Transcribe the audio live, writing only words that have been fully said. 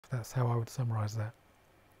That's how I would summarize that.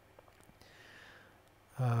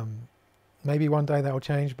 Maybe one day that will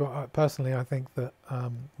change, but personally I think that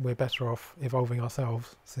we're better off evolving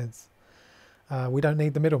ourselves, since we don't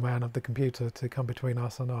need the middleman of the computer to come between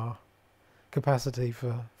us and our capacity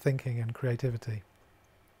for thinking and creativity.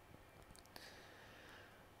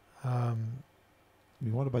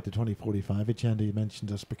 What about the 2045 agenda? You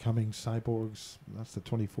mentioned us becoming cyborgs. That's the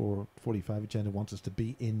 2045 agenda, wants us to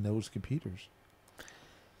be in those computers.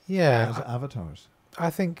 Yeah. As avatars. I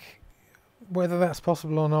think whether that's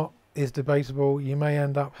possible or not is debatable. You may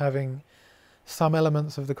end up having some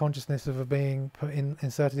elements of the consciousness of a being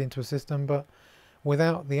inserted into a system, but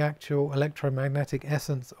without the actual electromagnetic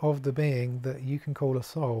essence of the being that you can call a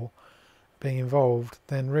soul being involved,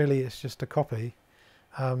 then really it's just a copy.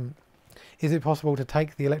 Is it possible to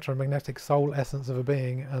take the electromagnetic soul essence of a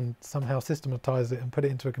being and somehow systematize it and put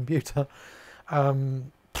it into a computer?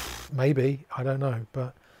 Maybe, I don't know,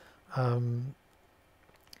 but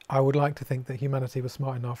I would like to think that humanity was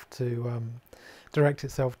smart enough to direct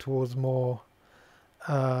itself towards more,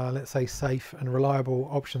 let's say, safe and reliable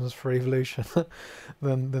options for evolution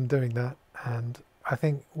than doing that. And I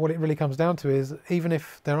think what it really comes down to is, even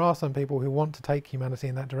if there are some people who want to take humanity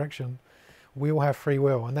in that direction, we all have free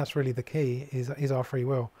will, and that's really the key, is our free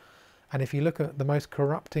will. And if you look at the most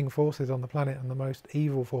corrupting forces on the planet and the most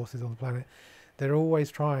evil forces on the planet, they're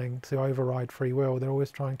always trying to override free will. They're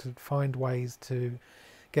always trying to find ways to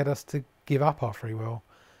get us to give up our free will.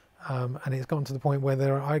 And it's gotten to the point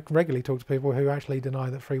where I regularly talk to people who actually deny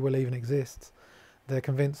that free will even exists. They're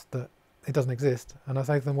convinced that it doesn't exist. And I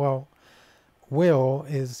say to them, well, will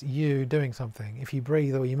is you doing something. If you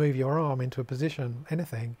breathe or you move your arm into a position,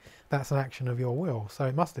 anything, that's an action of your will, so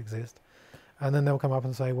it must exist. And then they'll come up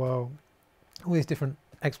and say, well, all these different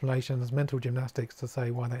explanations, mental gymnastics to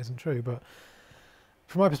say why that isn't true. But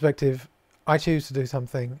from my perspective, I choose to do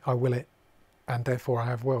something, I will it, and therefore I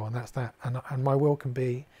have will, and that's that. And my will can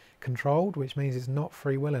be controlled, which means it's not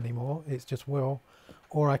free will anymore, it's just will,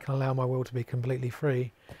 or I can allow my will to be completely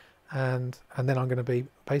free, and then I'm going to be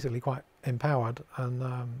basically quite empowered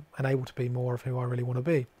and able to be more of who I really want to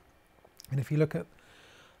be. And if you look at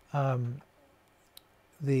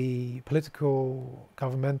the political,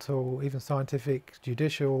 governmental, even scientific,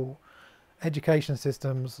 judicial, education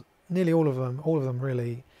systems, nearly all of them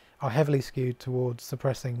really are heavily skewed towards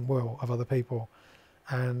suppressing will of other people,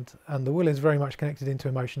 and the will is very much connected into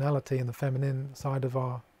emotionality and the feminine side of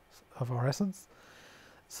our essence.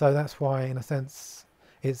 So that's why, in a sense,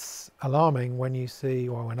 it's alarming when you see,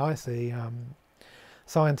 or when I see,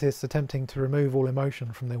 scientists attempting to remove all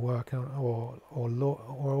emotion from their work, or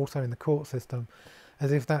also in the court system,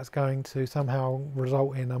 as if that's going to somehow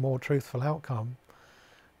result in a more truthful outcome.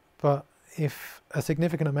 But if a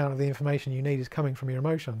significant amount of the information you need is coming from your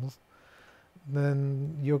emotions,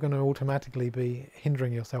 then you're going to automatically be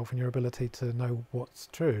hindering yourself in your ability to know what's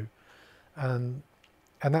true. And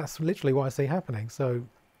that's literally what I see happening. So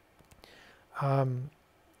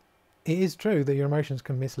it is true that your emotions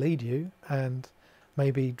can mislead you and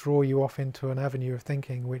maybe draw you off into an avenue of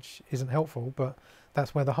thinking which isn't helpful, but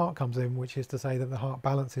that's where the heart comes in, which is to say that the heart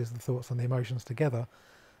balances the thoughts and the emotions together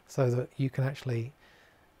so that you can actually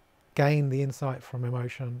gain the insight from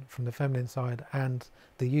emotion from the feminine side and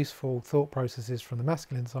the useful thought processes from the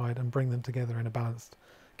masculine side and bring them together in a balanced,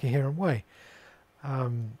 coherent way.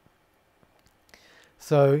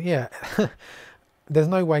 So yeah, there's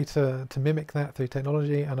no way to mimic that through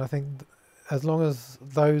technology, and I think as long as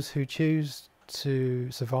those who choose to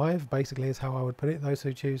survive, basically is how I would put it, those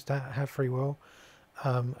who choose to have free will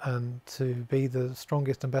and to be the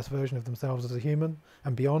strongest and best version of themselves as a human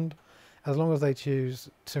and beyond, as long as they choose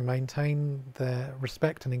to maintain their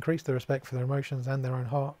respect and increase their respect for their emotions and their own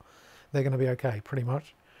heart, they're going to be okay, pretty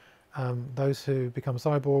much. Those who become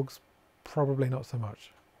cyborgs, probably not so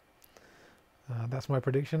much. That's my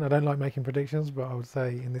prediction. I don't like making predictions, but I would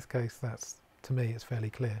say in this case, that's, to me, it's fairly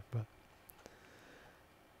clear. But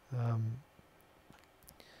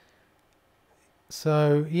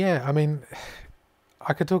so yeah, I mean,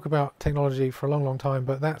 I could talk about technology for a long, long time,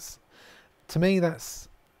 but that's, to me, that's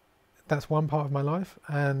one part of my life,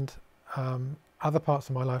 and other parts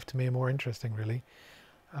of my life to me are more interesting, really.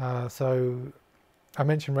 So I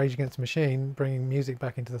mentioned Rage Against the Machine, bringing music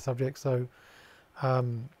back into the subject. So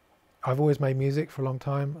I've always made music for a long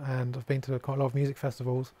time, and I've been to quite a lot of music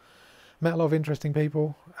festivals, met a lot of interesting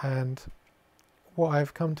people, and what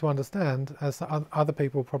I've come to understand, as other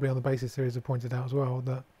people probably on the BASE series have pointed out as well,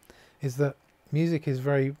 is that music is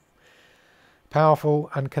very powerful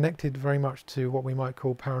and connected very much to what we might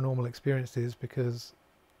call paranormal experiences, because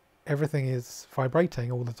everything is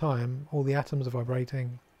vibrating all the time, all the atoms are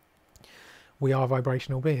vibrating. we are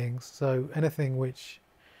vibrational beings. So anything which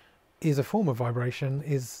is a form of vibration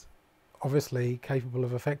is obviously capable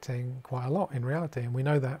of affecting quite a lot in reality, and we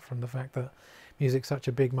know that from the fact that music's such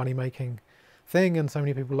a big money-making thing and so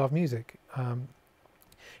many people love music. It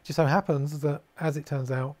just so happens that, as it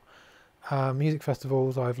turns out, music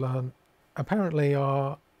festivals, I've learned, apparently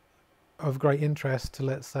are of great interest to,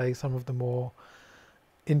 let's say, some of the more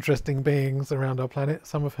interesting beings around our planet,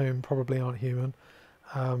 some of whom probably aren't human.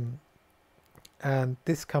 And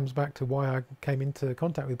this comes back to why I came into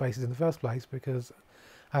contact with bases in the first place, because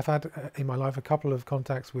I've had in my life a couple of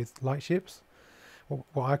contacts with light ships,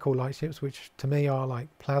 what I call light ships, which to me are like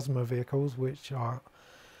plasma vehicles, which are,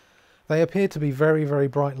 they appear to be very, very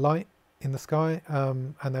bright light in the sky,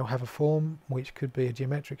 and they'll have a form which could be a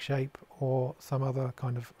geometric shape or some other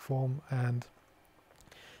kind of form. And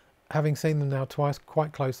having seen them now twice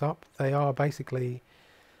quite close up, they are basically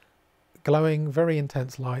glowing, very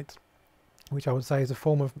intense light, which I would say is a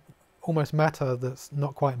form of almost matter that's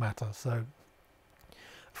not quite matter. So a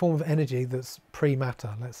form of energy that's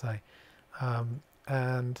pre-matter, let's say.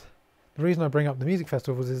 And the reason I bring up the music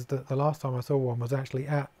festivals is that the last time I saw one was actually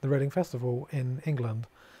at the Reading Festival in England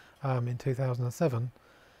in 2007.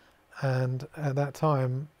 And at that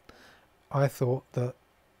time, I thought that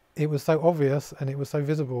it was so obvious and it was so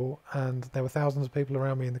visible, and there were thousands of people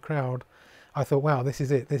around me in the crowd. I thought, wow, this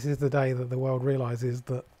is it. This is the day that the world realizes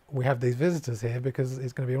that we have these visitors here, because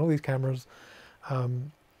it's going to be on all these cameras,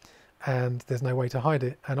 and there's no way to hide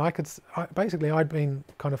it. And basically I'd been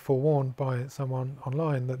kind of forewarned by someone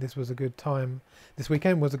online that this was a good time. This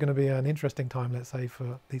weekend was going to be an interesting time, let's say,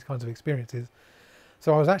 for these kinds of experiences.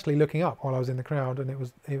 So I was actually looking up while I was in the crowd, and it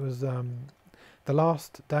was the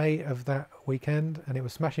last day of that weekend, and it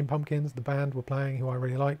was Smashing Pumpkins, the band were playing, who I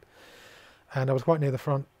really liked. And I was quite near the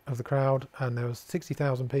front of the crowd, and there was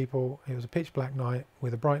 60,000 people. It was a pitch black night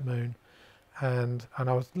with a bright moon, and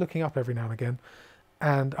I was looking up every now and again,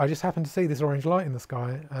 and I just happened to see this orange light in the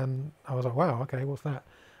sky, and I was like, wow, okay, what's that?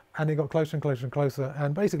 And it got closer and closer and closer,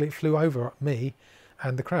 and basically it flew over me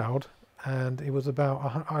and the crowd, and it was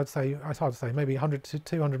about, I'd say, it's hard to say, maybe 100 to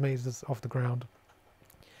 200 meters off the ground.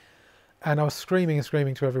 And I was screaming and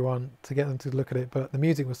screaming to everyone to get them to look at it, but the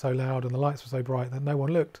music was so loud and the lights were so bright that no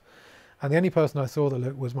one looked. And the only person I saw that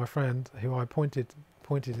looked was my friend, who I pointed,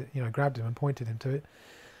 grabbed him and pointed him to it.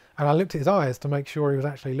 And I looked at his eyes to make sure he was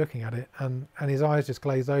actually looking at it, and his eyes just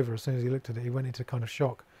glazed over as soon as he looked at it. He went into kind of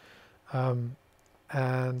shock. And do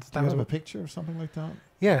you have a picture or something like that?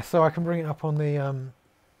 Yeah, so I can bring it up on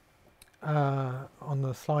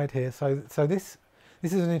the slide here. So this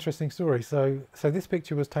is an interesting story. So this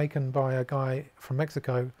picture was taken by a guy from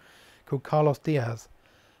Mexico called Carlos Diaz.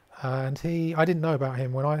 And I didn't know about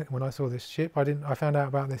him when I saw this ship. I found out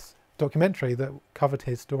about this documentary that covered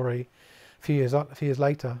his story a few years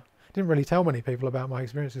later. Didn't really tell many people about my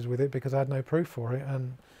experiences with it because I had no proof for it,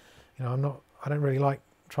 and I don't really like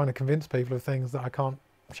trying to convince people of things that I can't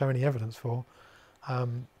show any evidence for.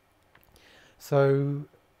 So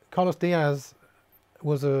Carlos Diaz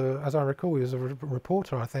was as I recall, he was a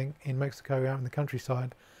reporter, I think, in Mexico, out in the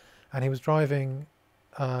countryside, and he was driving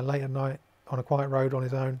late at night on a quiet road on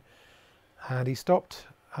his own, and he stopped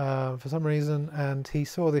for some reason, and he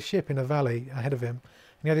saw this ship in a valley ahead of him,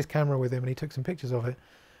 and he had his camera with him, and he took some pictures of it,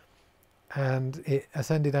 and it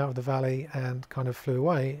ascended out of the valley and kind of flew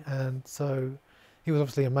away. And so he was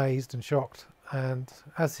obviously amazed and shocked, and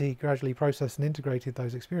as he gradually processed and integrated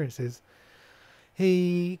those experiences,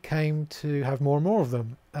 he came to have more and more of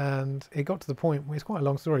them, and it got to the point, it's quite a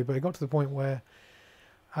long story, but it got to the point where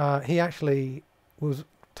he actually was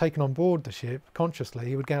taken on board the ship consciously.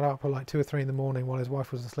 He would get up at like 2 or 3 in the morning while his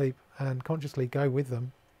wife was asleep and consciously go with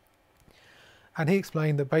them. And he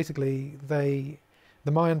explained that basically the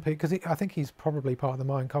Mayan people, because I think he's probably part of the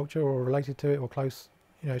Mayan culture or related to it or close,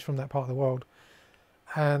 he's from that part of the world.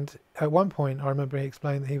 And at one point I remember he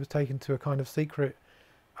explained that he was taken to a kind of secret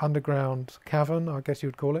underground cavern, I guess you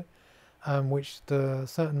would call it, which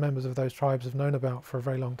certain members of those tribes have known about for a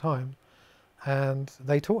very long time. And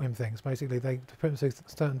they taught him things. Basically, they put him through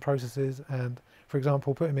certain processes, and, for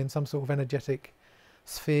example, put him in some sort of energetic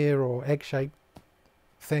sphere or egg-shaped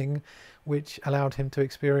thing, which allowed him to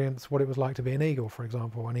experience what it was like to be an eagle, for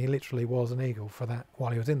example. And he literally was an eagle for that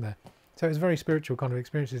while he was in there. So it was very spiritual kind of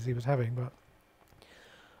experiences he was having. But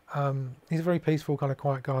he's a very peaceful, kind of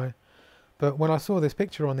quiet guy. But when I saw this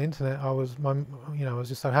picture on the internet, I was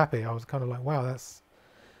just so happy. I was kind of like, wow,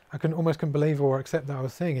 I almost couldn't believe or accept that I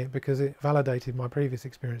was seeing it, because it validated my previous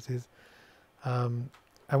experiences. And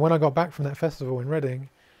when I got back from that festival in Reading,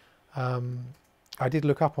 I did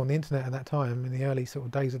look up on the internet at that time, in the early sort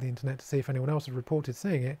of days of the internet, to see if anyone else had reported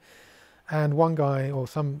seeing it. And one guy or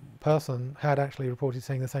some person had actually reported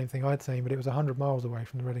seeing the same thing I'd seen, but it was 100 miles away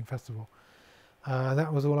from the Reading Festival. And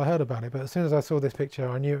that was all I heard about it. But as soon as I saw this picture,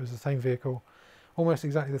 I knew it was the same vehicle, almost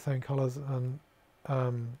exactly the same colours, and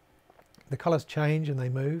the colours change and they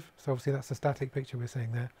move. So obviously that's a static picture we're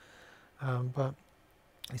seeing there. But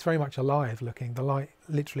it's very much alive looking. The light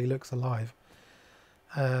literally looks alive.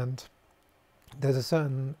 And there's a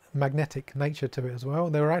certain magnetic nature to it as well.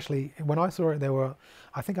 There were actually, when I saw it, there were,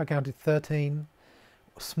 I think I counted 13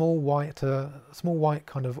 small white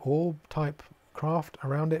kind of orb type craft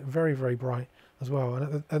around it, very, very bright as well.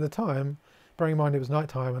 And at the time, bearing in mind it was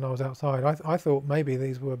nighttime and I was outside, I thought maybe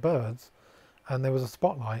these were birds and there was a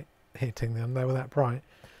spotlight hitting them. They were that bright.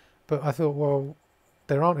 But I thought, well,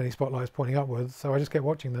 there aren't any spotlights pointing upwards, so I just kept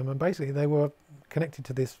watching them, and basically they were connected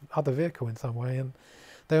to this other vehicle in some way, and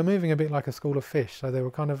they were moving a bit like a school of fish, so they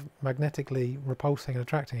were kind of magnetically repulsing and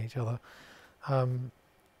attracting each other.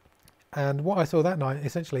 And what I saw that night,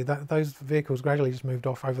 essentially, those vehicles gradually just moved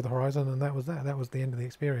off over the horizon, and that was that. That was the end of the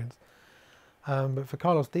experience. But for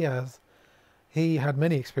Carlos Diaz, he had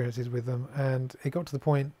many experiences with them, and it got to the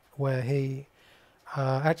point where he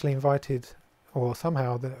actually invited, or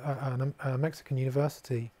somehow a Mexican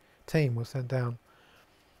university team was sent down,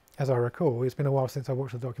 as I recall. It's been a while since I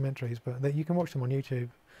watched the documentaries, but you can watch them on YouTube.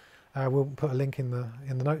 We'll put a link in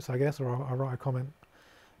the notes, I guess, or I'll write a comment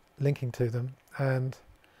linking to them. And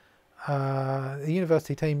the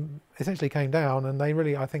university team essentially came down, and they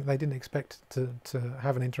really, I think they didn't expect to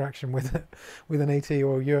have an interaction with an ET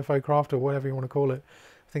or UFO craft or whatever you want to call it.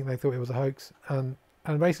 I think they thought it was a hoax, and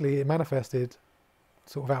basically it manifested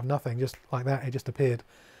sort of out of nothing, just like that. It just appeared,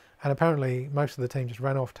 and apparently most of the team just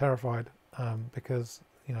ran off terrified, because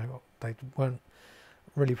they weren't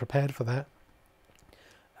really prepared for that.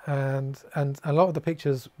 And a lot of the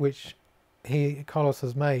pictures which Carlos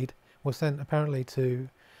has made were sent apparently to,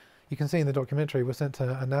 you can see in the documentary, were sent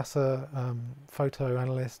to a NASA photo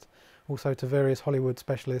analyst, also to various Hollywood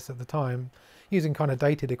specialists at the time, using kind of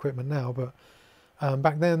dated equipment now, but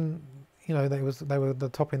back then, they were the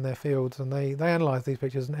top in their fields, and they analysed these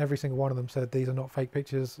pictures, and every single one of them said these are not fake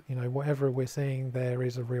pictures. Whatever we're seeing there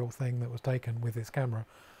is a real thing that was taken with this camera.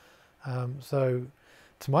 So,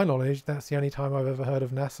 to my knowledge, that's the only time I've ever heard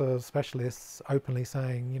of NASA specialists openly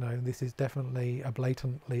saying, this is definitely a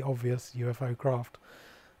blatantly obvious UFO craft.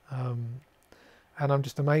 And I'm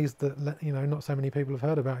just amazed that not so many people have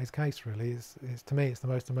heard about his case. Really, it's to me it's the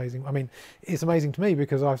most amazing. I mean, it's amazing to me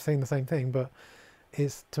because I've seen the same thing, but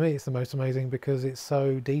to me it's the most amazing because it's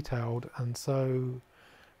so detailed and so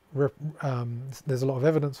there's a lot of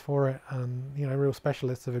evidence for it, and real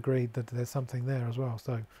specialists have agreed that there's something there as well.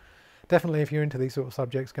 So definitely, if you're into these sort of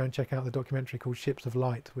subjects, go and check out the documentary called Ships of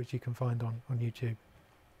Light, which you can find on YouTube.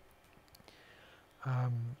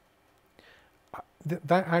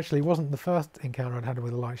 That actually wasn't the first encounter I'd had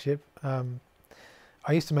with a light ship.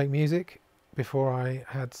 I used to make music before I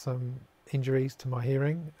had some injuries to my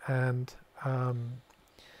hearing, and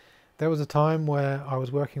there was a time where I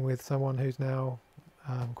was working with someone who's now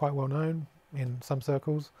quite well known in some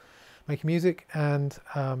circles, making music, and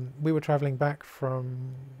we were travelling back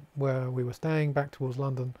from where we were staying back towards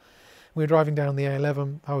London. We were driving down the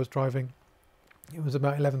A11. I was driving. It was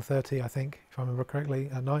about 11:30, I think, if I remember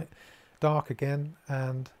correctly, at night. Dark again,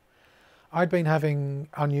 and I'd been having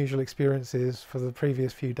unusual experiences for the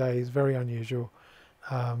previous few days, very unusual,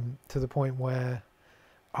 to the point where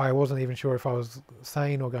I wasn't even sure if I was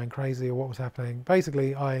sane or going crazy or what was happening.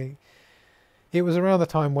 Basically, it was around the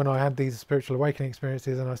time when I had these spiritual awakening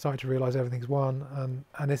experiences and I started to realise everything's one,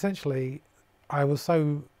 and essentially I was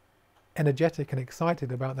so energetic and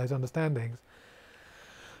excited about those understandings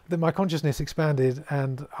that my consciousness expanded,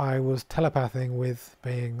 and I was telepathing with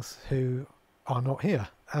beings who are not here.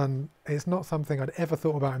 And it's not something I'd ever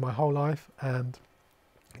thought about in my whole life, and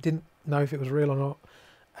didn't know if it was real or not,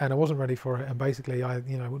 and I wasn't ready for it. And basically I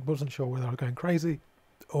wasn't sure whether I was going crazy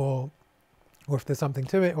or if there's something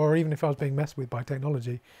to it, or even if I was being messed with by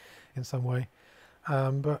technology in some way.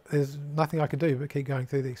 But there's nothing I could do but keep going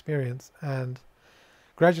through the experience, and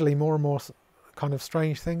gradually more and more kind of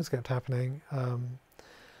strange things kept happening.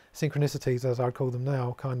 Synchronicities, as I'd call them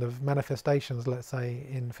now, kind of manifestations, let's say,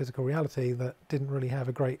 in physical reality that didn't really have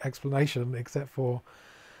a great explanation, except for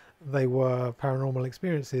they were paranormal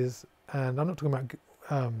experiences. And I'm not talking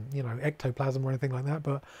about ectoplasm or anything like that,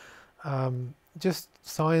 but just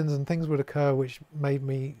signs and things would occur which made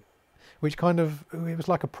me, it was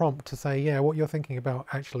like a prompt to say, yeah, what you're thinking about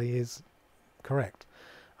actually is correct.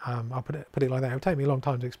 I'll put it like that. It would take me a long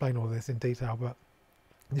time to explain all this in detail, but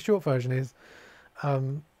the short version is,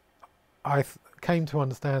 I came to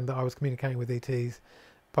understand that I was communicating with ETs,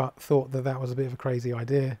 but thought that that was a bit of a crazy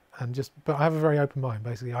idea, and but I have a very open mind.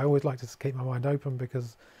 Basically, I always like to keep my mind open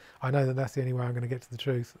because I know that that's the only way I'm going to get to the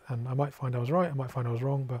truth. And I might find I was right, I might find I was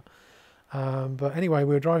wrong, but anyway,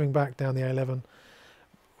 we were driving back down the A11,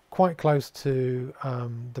 quite close to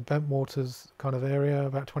the Bentwaters kind of area,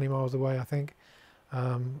 about 20 miles away, I think.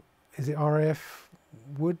 Is it RAF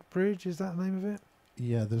Woodbridge? Is that the name of it?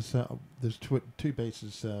 Yeah, there's two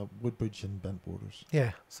bases, Woodbridge and Bentwaters.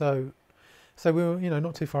 Yeah, so we were,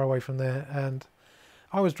 not too far away from there, and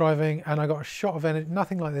I was driving, and I got a shot of energy.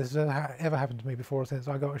 Nothing like this has ever happened to me before or since.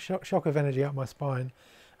 I got a shock of energy up my spine,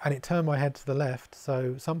 and it turned my head to the left.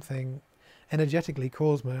 So something energetically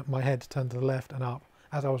caused my head to turn to the left and up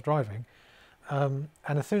as I was driving. And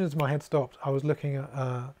as soon as my head stopped, I was looking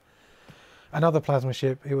at another plasma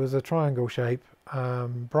ship. It was a triangle shape,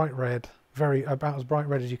 bright red, about as bright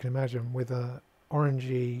red as you can imagine, with a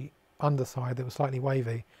orangey underside that was slightly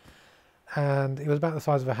wavy. And it was about the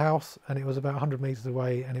size of a house, and it was about 100 meters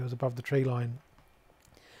away, and it was above the tree line.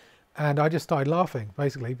 And I just started laughing,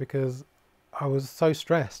 basically, because I was so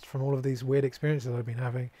stressed from all of these weird experiences I've been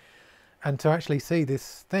having. And to actually see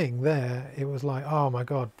this thing there, it was like, oh my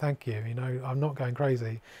God, thank you. I'm not going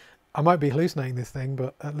crazy. I might be hallucinating this thing,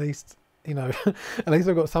 but at least, at least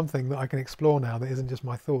I've got something that I can explore now that isn't just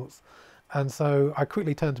my thoughts. And so I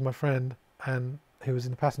quickly turned to my friend, who was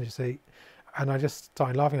in the passenger seat, and I just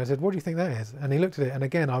started laughing. I said, what do you think that is? And he looked at it, and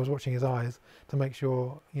again, I was watching his eyes to make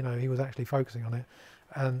sure, he was actually focusing on it.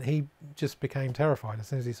 And he just became terrified. As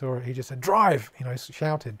soon as he saw it, he just said, drive,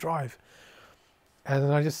 shouted, drive. And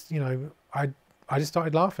then I just, I just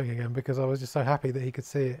started laughing again, because I was just so happy that he could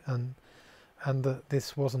see it, and that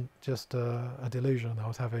this wasn't just a delusion I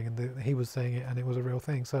was having, and that he was seeing it, and it was a real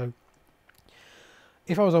thing. So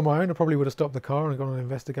if I was on my own, I probably would have stopped the car and gone and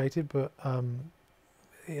investigated, but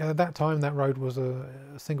at that time, that road was a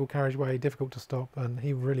single carriageway, difficult to stop, and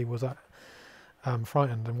he really was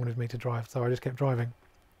frightened and wanted me to drive, so I just kept driving.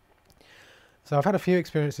 So I've had a few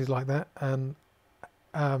experiences like that, and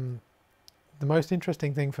the most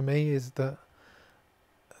interesting thing for me is that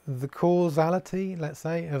the causality, let's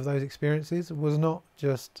say, of those experiences was not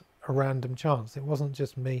just a random chance. It wasn't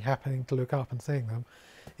just me happening to look up and seeing them.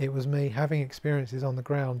 It was me having experiences on the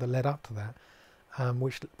ground that led up to that,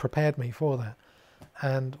 which prepared me for that.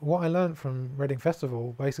 And what I learned from Reading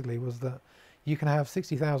Festival basically was that you can have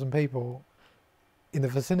 60,000 people in the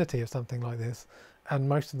vicinity of something like this, and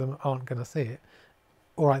most of them aren't going to see it.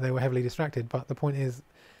 All right, they were heavily distracted, but the point is,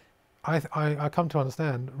 I come to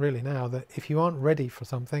understand really now that if you aren't ready for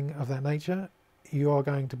something of that nature, you are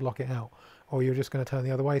going to block it out, or you're just going to turn the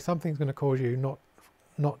other way. Something's going to cause you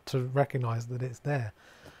not to recognise that it's there.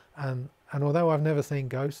 And although I've never seen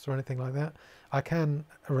ghosts or anything like that, I can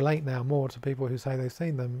relate now more to people who say they've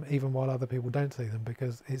seen them, even while other people don't see them,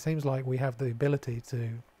 because it seems like we have the ability to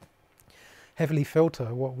heavily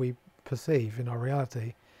filter what we perceive in our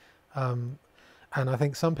reality. And I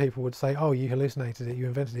think some people would say, oh, you hallucinated it, you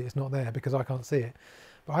invented it, it's not there because I can't see it.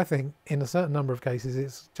 But I think in a certain number of cases,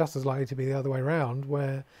 it's just as likely to be the other way around,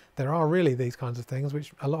 where there are really these kinds of things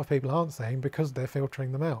which a lot of people aren't saying because they're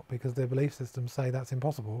filtering them out, because their belief systems say that's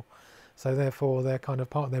impossible. So therefore, they're kind of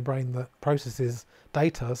part of their brain that processes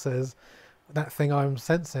data says that thing I'm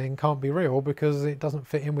sensing can't be real because it doesn't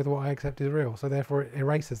fit in with what I accept is real. So therefore, it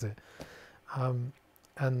erases it. And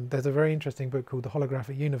there's a very interesting book called The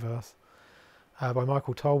Holographic Universe by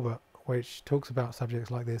Michael Tolbert, which talks about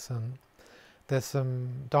subjects like this. And there's some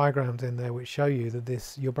diagrams in there which show you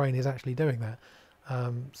that your brain is actually doing that.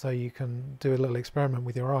 So you can do a little experiment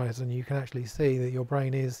with your eyes, and you can actually see that your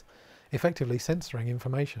brain is effectively censoring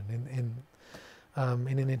information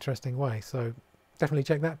in an interesting way. So definitely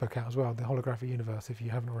check that book out as well, The Holographic Universe, if you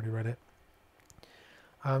haven't already read it.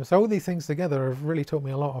 So all these things together have really taught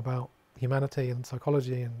me a lot about humanity and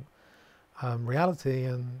psychology and reality,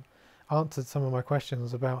 and answered some of my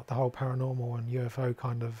questions about the whole paranormal and UFO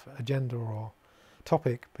kind of agenda or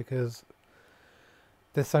topic, because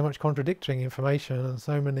there's so much contradicting information and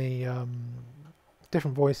so many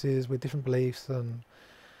different voices with different beliefs and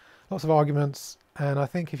lots of arguments. And I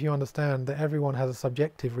think if you understand that everyone has a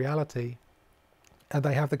subjective reality and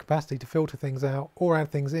they have the capacity to filter things out or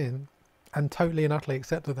add things in and totally and utterly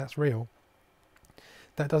accept that that's real,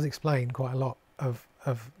 that does explain quite a lot of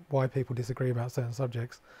why people disagree about certain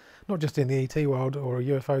subjects, not just in the ET world or a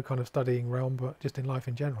UFO kind of studying realm, but just in life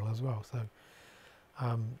in general as well. So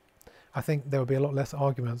I think there would be a lot less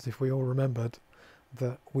arguments if we all remembered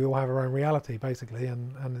that we all have our own reality, basically,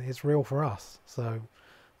 and it's real for us. So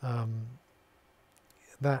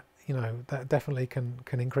that definitely can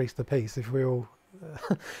increase the peace if we all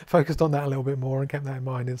focused on that a little bit more and kept that in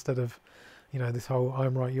mind, instead of this whole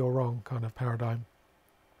I'm right, you're wrong kind of paradigm.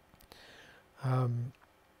 Um,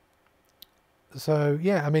 so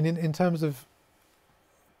yeah, I mean, in terms of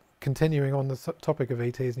continuing on the topic of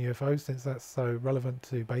ETs and UFOs, since that's so relevant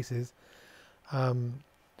to bases,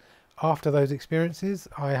 after those experiences,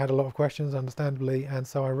 I had a lot of questions, understandably, and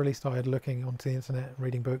so I really started looking onto the internet,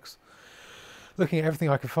 reading books, looking at everything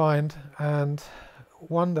I could find, and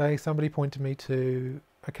one day somebody pointed me to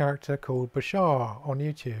a character called Bashar on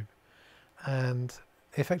YouTube, and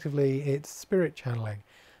effectively it's spirit channeling,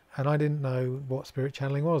 and I didn't know what spirit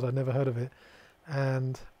channeling was. I'd never heard of it,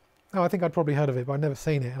 and I think I'd probably heard of it, but I'd never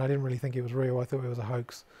seen it, and I didn't really think it was real. I thought it was a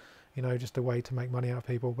hoax, you know, just a way to make money out of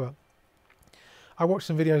people. But I watched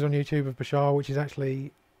some videos on YouTube of Bashar, which is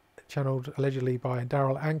actually channeled allegedly by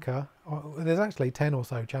Daryl Anker. There's actually 10 or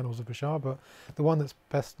so channels of Bashar, but the one that's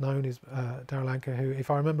best known is Daryl Anker, who,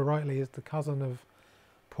 if I remember rightly, is the cousin of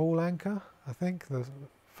Paul Anker, I think, the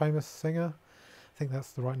famous singer. I think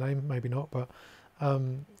that's the right name, maybe not, but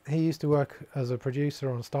he used to work as a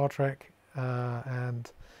producer on Star Trek, and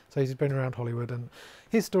so he's been around Hollywood, and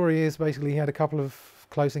his story is basically he had a couple of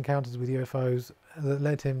close encounters with UFOs that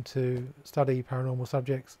led him to study paranormal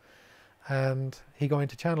subjects, and he got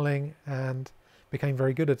into channeling and became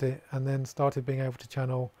very good at it, and then started being able to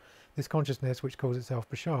channel this consciousness which calls itself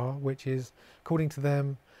Bashar, which is, according to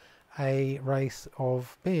them, a race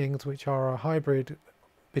of beings which are a hybrid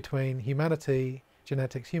between humanity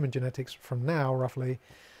genetics, human genetics from now roughly,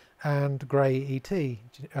 and grey ET,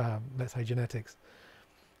 let's say, genetics.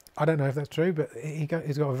 I don't know if that's true, but he's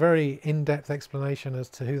got a very in-depth explanation as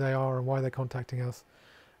to who they are and why they're contacting us.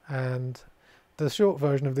 And the short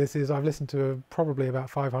version of this is I've listened to probably about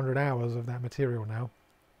 500 hours of that material now.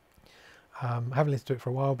 I haven't listened to it for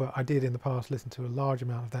a while, but I did in the past listen to a large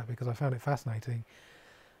amount of that because I found it fascinating.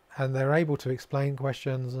 And they're able to explain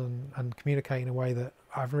questions and communicate in a way that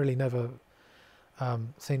I've really never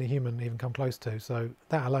seen a human even come close to. So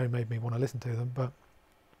that alone made me want to listen to them. But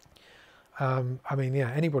I mean,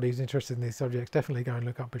 yeah, anybody who's interested in these subjects, definitely go and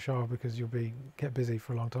look up Bashar, because you'll get busy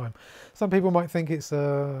for a long time. Some people might think it's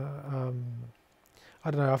I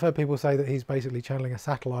don't know, I've heard people say that he's basically channeling a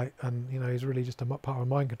satellite, and, you know, he's really just a part of a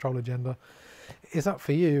mind control agenda. It's up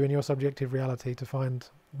for you and your subjective reality to find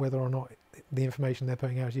whether or not the information they're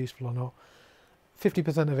putting out is useful or not.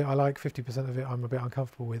 50% of it I like, 50% of it I'm a bit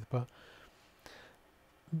uncomfortable with, but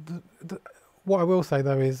what I will say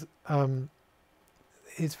though is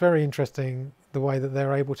it's very interesting the way that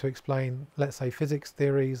they're able to explain, let's say, physics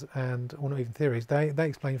theories, or not even theories, they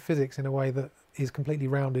explain physics in a way that is completely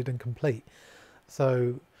rounded and complete.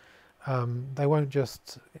 So they won't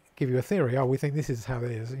just give you a theory, oh, we think this is how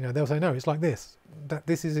it is. You know, they'll say, no, it's like this.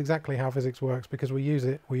 This is exactly how physics works because we use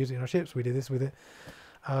it in our ships, we do this with it.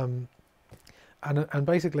 And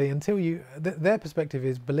basically, until their perspective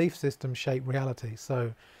is belief systems shape reality.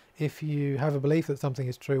 So if you have a belief that something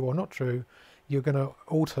is true or not true, you're going to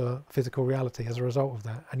alter physical reality as a result of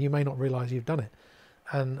that, and you may not realize you've done it.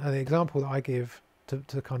 And the example that I give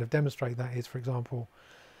to kind of demonstrate that is, for example,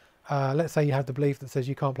 let's say you have the belief that says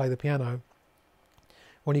you can't play the piano.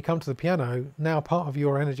 When you come to the piano, now part of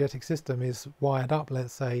your energetic system is wired up,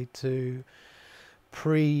 let's say, to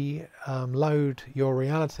pre-load your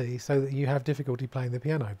reality so that you have difficulty playing the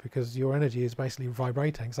piano, because your energy is basically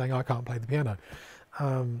vibrating, saying, I can't play the piano.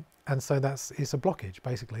 And so it's a blockage,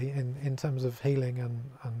 basically, in terms of healing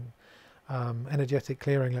and energetic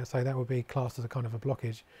clearing. Let's say that would be classed as a kind of a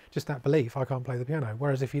blockage, just that belief, I can't play the piano.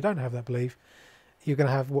 Whereas if you don't have that belief, you're going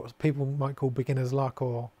to have what people might call beginner's luck,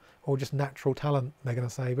 or just natural talent, they're going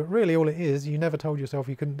to say. But really all it is, you never told yourself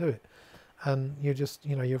you couldn't do it, and you're just,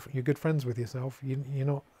 you know, you're good friends with yourself. You're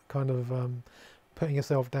not kind of putting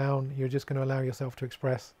yourself down. You're just going to allow yourself to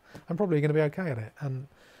express, and probably going to be okay at it.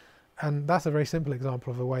 And that's a very simple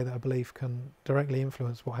example of a way that a belief can directly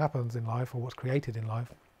influence what happens in life, or what's created in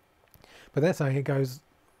life. But they're saying it goes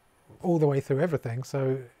all the way through everything.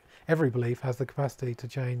 So every belief has the capacity to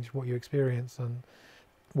change what you experience and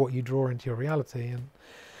what you draw into your reality. And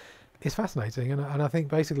it's fascinating. And I think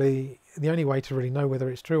basically the only way to really know whether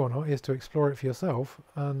it's true or not is to explore it for yourself.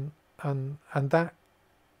 And that,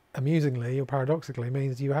 amusingly or paradoxically,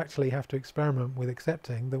 means you actually have to experiment with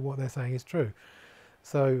accepting that what they're saying is true.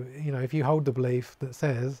 So, you know, if you hold the belief that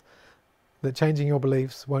says that changing your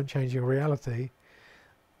beliefs won't change your reality,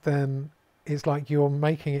 then it's like you're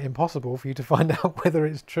making it impossible for you to find out whether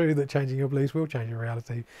it's true that changing your beliefs will change your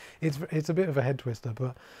reality. It's a bit of a head twister,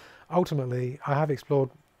 but ultimately I have explored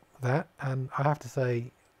that, and I have to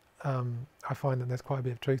say I find that there's quite a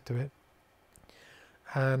bit of truth to it.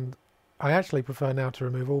 And I actually prefer now to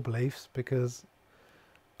remove all beliefs, because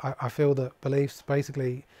I feel that beliefs,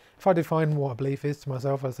 basically, if I define what a belief is to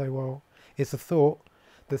myself, I say, well, it's a thought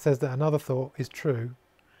that says that another thought is true,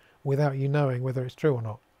 without you knowing whether it's true or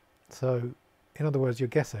not. So in other words, you're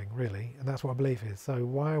guessing really, and that's what a belief is. So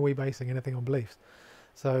why are we basing anything on beliefs?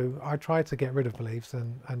 So I try to get rid of beliefs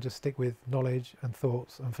and just stick with knowledge and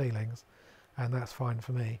thoughts and feelings, and that's fine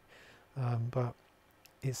for me. But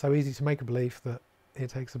it's so easy to make a belief that it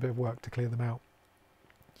takes a bit of work to clear them out.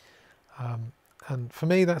 And for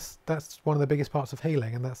me, that's one of the biggest parts of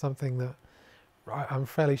healing, and that's something that I'm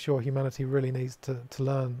fairly sure humanity really needs to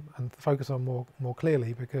learn and focus on more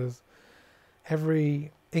clearly, because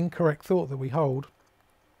every incorrect thought that we hold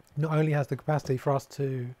not only has the capacity for us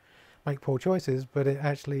to make poor choices, but it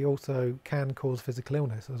actually also can cause physical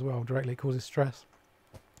illness as well. Directly, it causes stress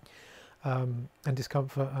and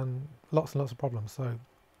discomfort and lots of problems. So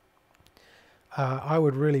I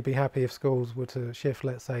would really be happy if schools were to shift,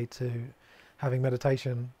 let's say, to having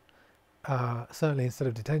meditation, certainly instead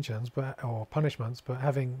of detentions or punishments, but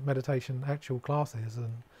having meditation actual classes,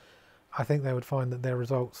 and I think they would find that their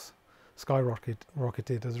results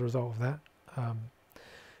skyrocketed as a result of that.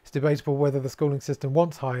 It's debatable whether the schooling system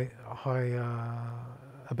wants high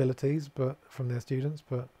abilities from their students,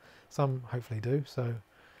 but some hopefully do. So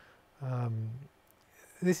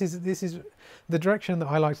this is the direction that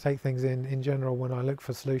I like to take things in general when I look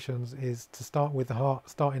for solutions, is to start with the heart,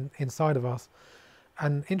 start inside of us.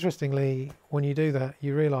 And interestingly, when you do that,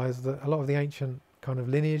 you realise that a lot of the ancient kind of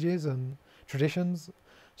lineages and traditions,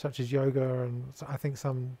 such as yoga, and I think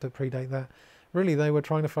some that predate that, really they were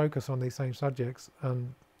trying to focus on these same subjects.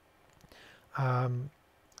 And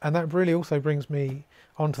that really also brings me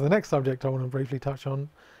on to the next subject I want to briefly touch on,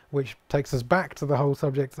 which takes us back to the whole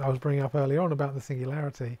subject that I was bringing up earlier on about the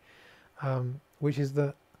singularity, which is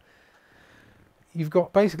that you've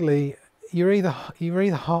got basically, you're either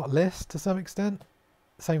heartless to some extent,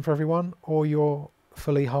 same for everyone, or you're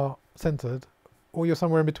fully heart-centered, or you're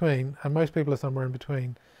somewhere in between, and most people are somewhere in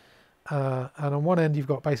between. And on one end you've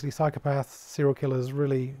got basically psychopaths, serial killers,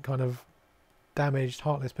 really kind of damaged,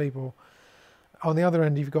 heartless people. On the other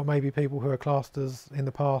end you've got maybe people who are classed as, in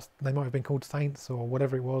the past, they might have been called saints or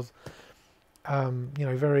whatever it was, you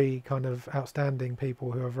know, very kind of outstanding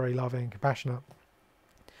people who are very loving, compassionate.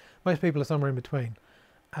 Most people are somewhere in between.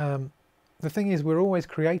 The thing is, we're always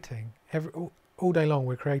creating, all day long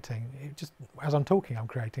we're creating. Just as I'm talking, I'm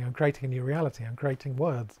creating a new reality, I'm creating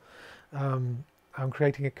words, I'm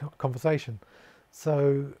creating a conversation.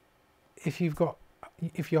 So if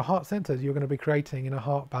you're heart-centered, you're going to be creating in a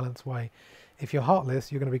heart-balanced way. If you're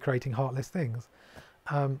heartless, you're going to be creating heartless things.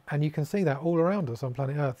 And you can see that all around us on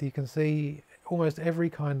planet Earth. You can see almost every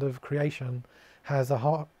kind of creation has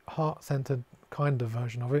a heart-centered kind of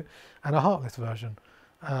version of it, and a heartless version.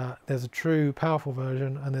 There's a true, powerful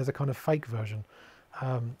version, and there's a kind of fake version.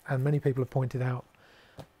 And many people have pointed out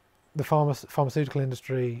the pharmaceutical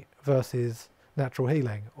industry versus natural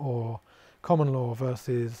healing, or common law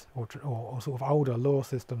versus, or sort of older law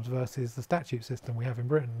systems versus the statute system we have in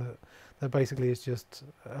Britain, that basically is just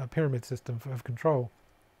a pyramid system of control.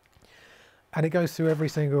 And it goes through every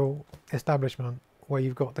single establishment where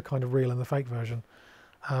you've got the kind of real and the fake version.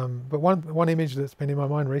 But one image that's been in my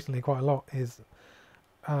mind recently quite a lot is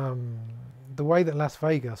the way that Las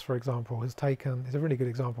Vegas, for example, is a really good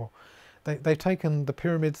example. They've taken the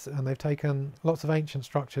pyramids, and they've taken lots of ancient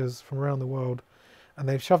structures from around the world, and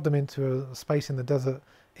they've shoved them into a space in the desert,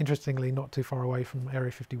 interestingly not too far away from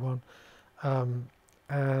Area 51.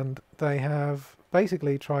 And they have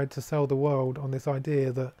basically tried to sell the world on this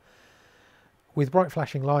idea that with bright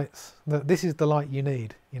flashing lights, that this is the light you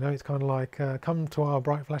need. You know, it's kind of like, come to our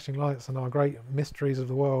bright flashing lights and our great mysteries of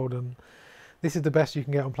the world, and this is the best you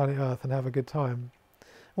can get on planet Earth, and have a good time.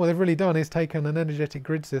 What they've really done is taken an energetic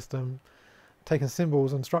grid system, taken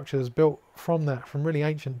symbols and structures built from that, from really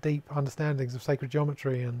ancient, deep understandings of sacred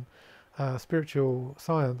geometry and spiritual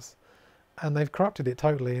science, and they've corrupted it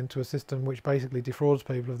totally into a system which basically defrauds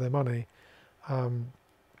people of their money, and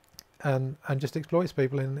just exploits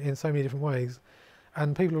people in so many different ways.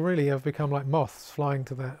 And people really have become like moths flying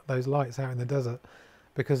to those lights out in the desert,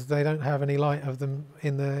 because they don't have any light of them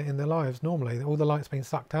in their lives normally. All the light's been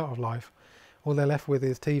sucked out of life. All they're left with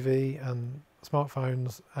is TV and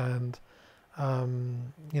smartphones and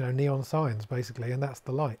you know, neon signs basically, and that's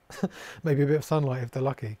the light. Maybe a bit of sunlight if they're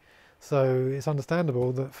lucky. So it's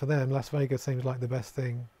understandable that for them Las Vegas seems like the best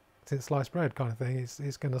thing since sliced bread, kind of thing.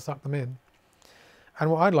 It's going to suck them in.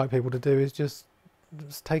 And what I'd like people to do is just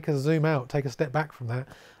take a zoom out, take a step back from that,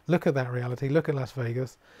 look at that reality, look at Las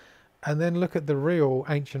Vegas, and then look at the real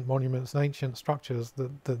ancient monuments and ancient structures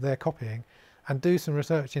that they're copying, and do some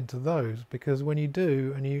research into those. Because when you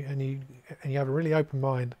do, and you have a really open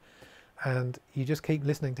mind, and you just keep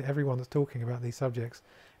listening to everyone that's talking about these subjects,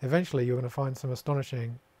 eventually you're going to find some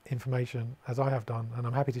astonishing information as I have done, and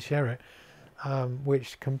I'm happy to share it,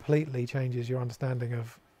 which completely changes your understanding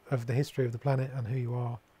of the history of the planet and who you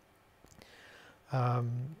are.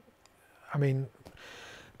 I mean,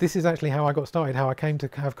 this is actually how I got started. How I came to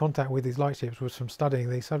have contact with these lightships was from studying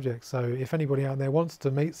these subjects. So if anybody out there wants to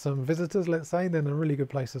meet some visitors, let's say, then a really good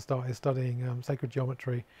place to start is studying sacred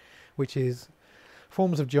geometry, which is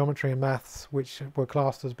forms of geometry and maths which were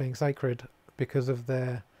classed as being sacred because of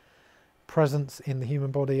their presence in the human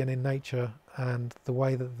body and in nature, and the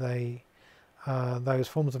way that they those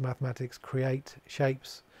forms of mathematics create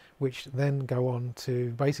shapes which then go on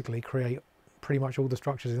to basically create pretty much all the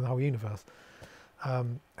structures in the whole universe.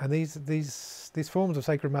 And these forms of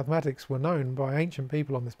sacred mathematics were known by ancient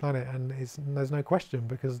people on this planet, and there's no question,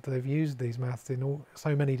 because they've used these maths in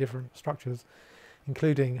so many different structures,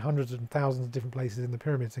 including hundreds and thousands of different places in the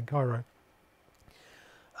pyramids in Cairo.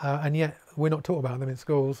 And yet we're not taught about them in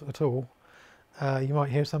schools at all. You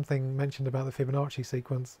might hear something mentioned about the Fibonacci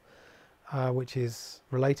sequence, which is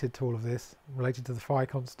related to all of this, related to the phi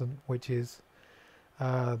constant, which is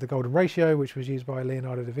the golden ratio, which was used by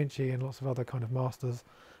Leonardo da Vinci and lots of other kind of masters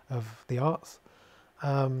of the arts.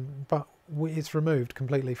 But it's removed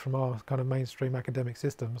completely from our kind of mainstream academic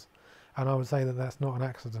systems. And I would say that that's not an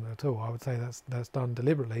accident at all. I would say that's done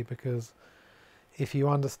deliberately, because if you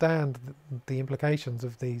understand the implications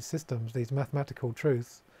of these systems, these mathematical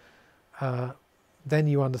truths, then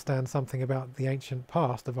you understand something about the ancient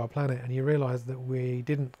past of our planet, and you realize that we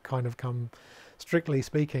didn't kind of come, strictly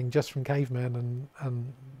speaking, just from cavemen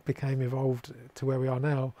and became evolved to where we are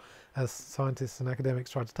now, as scientists and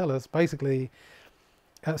academics try to tell us. Basically,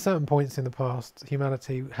 at certain points in the past,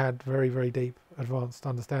 humanity had very, very deep, advanced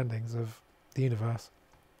understandings of the universe.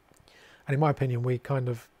 And in my opinion, we kind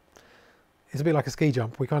of, it's a bit like a ski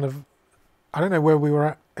jump. We kind of, I don't know where we were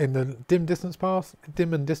at in the dim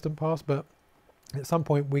and distant past, but at some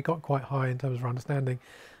point we got quite high in terms of our understanding,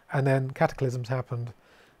 and then cataclysms happened,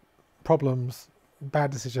 problems,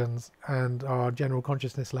 bad decisions, and our general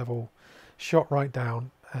consciousness level shot right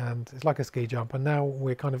down, and it's like a ski jump. And now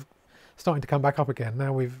we're kind of starting to come back up again.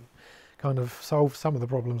 Now we've kind of solved some of the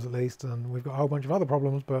problems at least, and we've got a whole bunch of other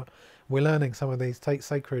problems, but we're learning some of these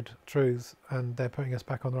sacred truths, and they're putting us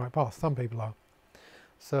back on the right path. Some people are.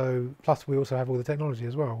 So, plus we also have all the technology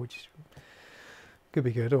as well, which could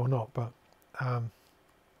be good or not, but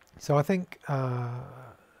so I think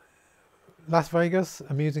Las Vegas,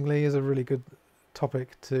 amusingly, is a really good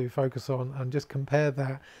topic to focus on, and just compare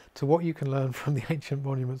that to what you can learn from the ancient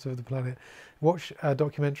monuments of the planet. Watch a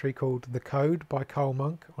documentary called The Code by Carl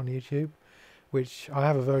Monk on YouTube, which I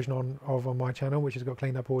have a version of on my channel, which has got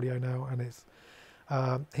cleaned up audio now, and it's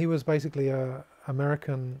he was basically a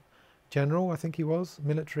American general, I think he was,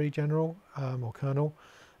 military general or colonel.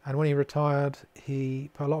 And when he retired, he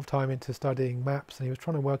put a lot of time into studying maps, and he was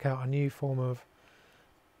trying to work out a new form of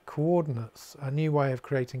coordinates, a new way of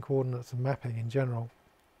creating coordinates and mapping in general.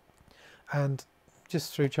 And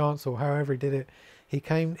just through chance, or however he did it,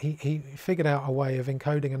 he figured out a way of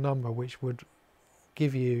encoding a number which would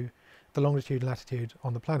give you the longitude and latitude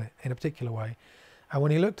on the planet in a particular way. And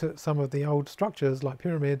when he looked at some of the old structures like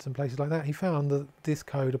pyramids and places like that, he found that this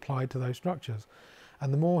code applied to those structures.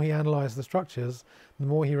 And the more he analysed the structures, the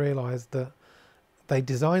more he realised that they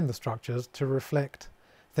designed the structures to reflect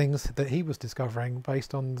things that he was discovering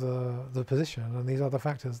based on the position and these other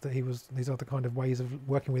factors that these other kind of ways of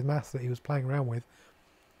working with maths that he was playing around with.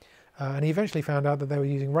 And he eventually found out that they were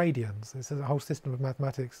using radians. This is a whole system of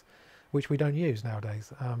mathematics which we don't use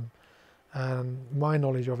nowadays. And my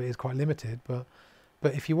knowledge of it is quite limited, but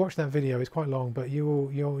if you watch that video, it's quite long, but your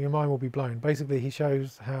mind will be blown. Basically, he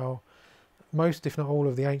shows how most, if not all,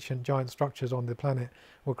 of the ancient giant structures on the planet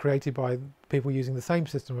were created by people using the same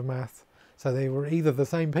system of math. So they were either the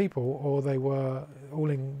same people, or they were all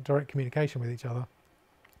in direct communication with each other.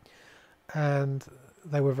 And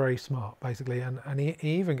they were very smart, basically. And he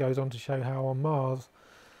even goes on to show how on Mars,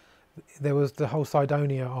 there was the whole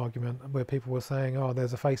Cydonia argument, where people were saying, oh,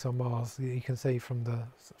 there's a face on Mars, you can see from the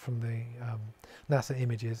NASA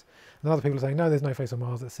images. And other people are saying, no, there's no face on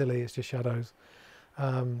Mars, that's silly, it's just shadows.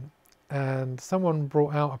 And someone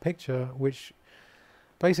brought out a picture which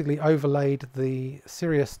basically overlaid the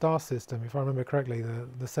Sirius star system, if I remember correctly,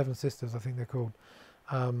 the Seven Sisters, I think they're called.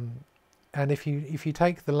 And if you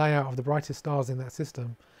take the layout of the brightest stars in that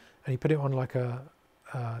system and you put it on like a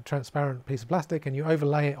transparent piece of plastic, and you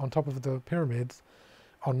overlay it on top of the pyramids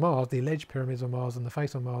on Mars, the alleged pyramids on Mars and the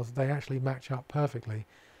face on Mars, they actually match up perfectly.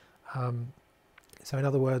 So in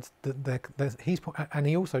other words, and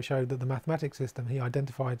he also showed that the mathematics system he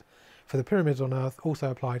identified for the pyramids on Earth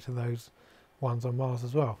also applied to those ones on Mars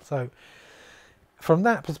as well. So from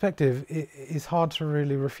that perspective, it's hard to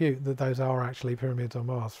really refute that those are actually pyramids on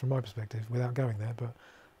Mars, from my perspective, without going there.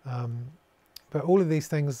 But all of these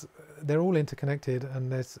things, they're all interconnected,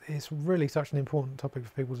 and it's really such an important topic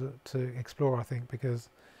for people to explore, I think, because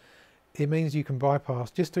it means you can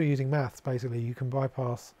bypass, just through using maths, basically, you can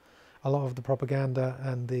bypass a lot of the propaganda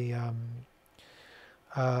and the,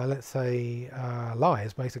 let's say,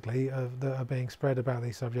 lies, basically, that are being spread about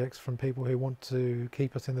these subjects from people who want to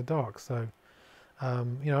keep us in the dark. So,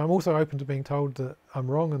 you know, I'm also open to being told that I'm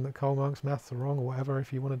wrong and that Karl Marx's maths are wrong or whatever.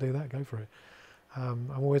 If you want to do that, go for it.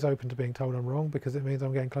 I'm always open to being told I'm wrong, because it means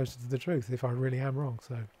I'm getting closer to the truth if I really am wrong.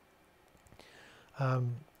 So,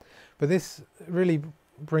 but this really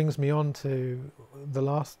brings me on to the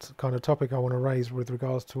last kind of topic I want to raise with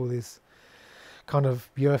regards to all these kind of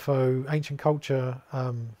UFO ancient culture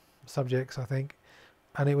subjects, I think.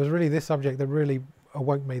 And it was really this subject that really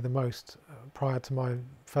awoke me the most prior to my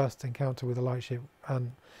first encounter with a light ship.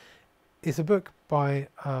 And it's a book by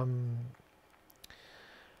an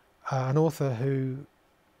author who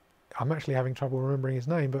I'm actually having trouble remembering his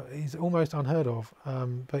name, but he's almost unheard of.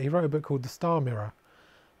 But he wrote a book called The Star Mirror,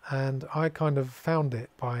 and I kind of found it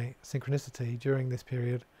by synchronicity during this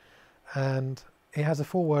period. And it has a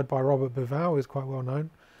foreword by Robert Bauval, who's quite well known.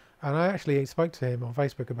 And I actually spoke to him on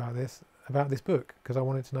Facebook about this book, because I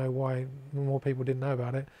wanted to know why more people didn't know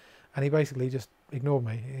about it. And he basically just ignored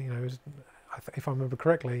me. You know, if I remember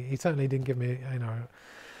correctly, he certainly didn't give me, you know,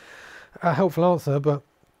 a helpful answer. But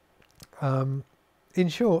in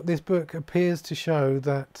short, this book appears to show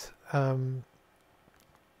that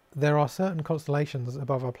there are certain constellations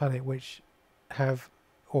above our planet which have,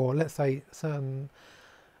 or let's say certain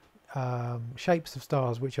shapes of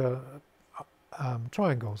stars which are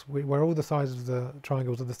triangles, where all the sides of the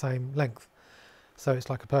triangles are the same length. So it's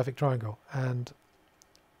like a perfect triangle. And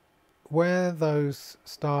where those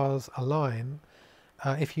stars align,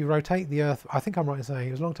 if you rotate the Earth, I think I'm right in saying,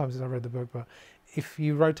 it was a long time since I read the book, but if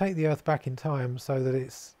you rotate the Earth back in time so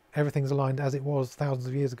that everything's aligned as it was thousands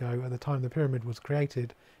of years ago at the time the pyramid was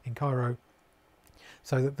created in Cairo,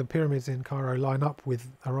 so that the pyramids in Cairo line up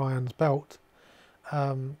with Orion's belt,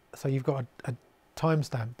 so you've got a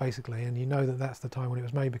timestamp basically, and you know that that's the time when it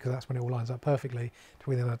was made, because that's when it all lines up perfectly to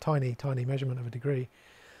within a tiny measurement of a degree.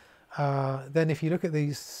 Then if you look at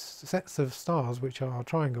these sets of stars which are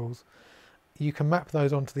triangles, you can map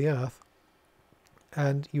those onto the Earth,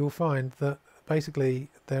 and you'll find that basically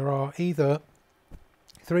there are either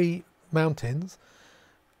 3 mountains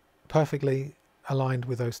perfectly aligned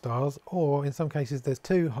with those stars, or in some cases there's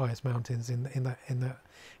 2 highest mountains in that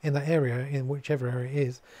area, in whichever area it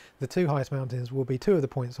is. The 2 highest mountains will be 2 of the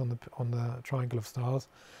points on the triangle of stars,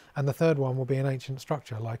 and the third one will be an ancient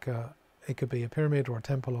structure, like it could be a pyramid or a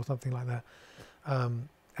temple or something like that. And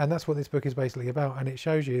that's what this book is basically about, and it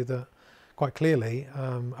shows you that quite clearly.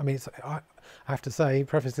 I mean, I have to say,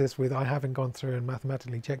 preface this with, I haven't gone through and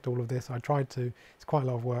mathematically checked all of this. I tried to. It's quite a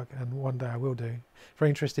lot of work, and one day I will do. Very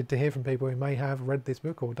interested to hear from people who may have read this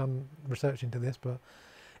book or done research into this, but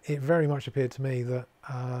it very much appeared to me that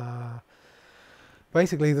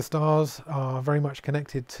basically the stars are very much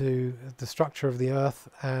connected to the structure of the Earth,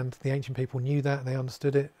 and the ancient people knew that, they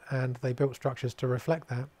understood it, and they built structures to reflect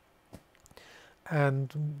that.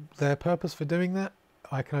 And their purpose for doing that,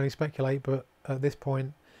 I can only speculate, but at this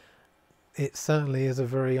point it certainly is a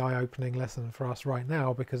very eye-opening lesson for us right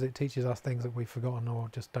now, because it teaches us things that we've forgotten or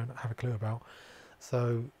just don't have a clue about.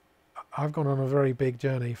 So I've gone on a very big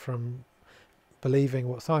journey from believing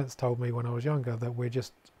what science told me when I was younger, that we're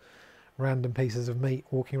just random pieces of meat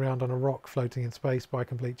walking around on a rock floating in space by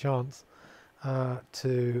complete chance,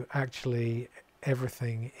 to actually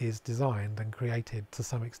everything is designed and created to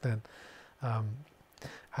some extent.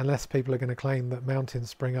 Unless people are going to claim that mountains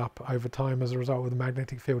spring up over time as a result of the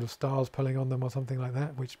magnetic field of stars pulling on them or something like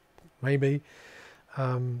that, which maybe,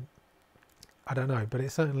 I don't know, but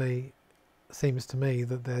it certainly seems to me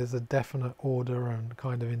that there's a definite order and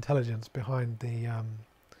kind of intelligence behind the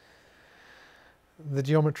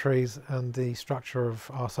geometries and the structure of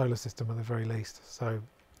our solar system at the very least. So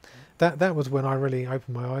that was when I really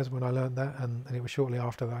opened my eyes, when I learned that, and it was shortly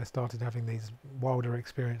after that I started having these wilder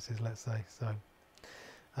experiences, let's say. So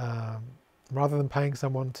rather than paying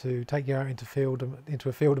someone to take you out into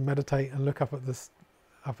a field and meditate and look up at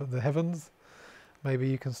the heavens, maybe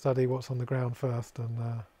you can study what's on the ground first,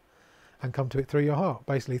 and come to it through your heart,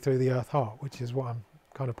 basically through the earth heart, which is what I'm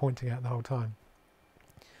kind of pointing at the whole time.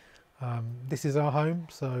 This is our home,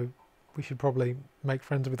 so we should probably make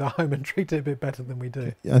friends with our home and treat it a bit better than we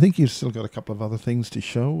do. I think you've still got a couple of other things to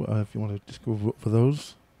show, if you want to just go for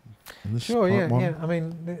those. Sure, yeah. I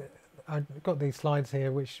mean, I've got these slides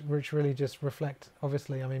here which really just reflect,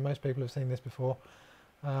 obviously, I mean, most people have seen this before.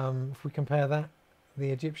 If we compare that, the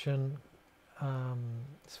Egyptian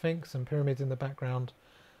Sphinx and pyramids in the background,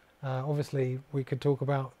 obviously we could talk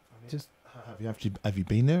about just... Have you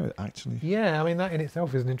been there, actually? Yeah, I mean, that in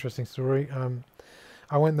itself is an interesting story.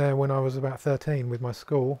 I went there when I was about 13 with my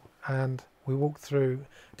school, and we walked through,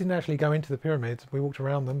 didn't actually go into the pyramids, we walked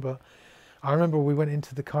around them, but I remember we went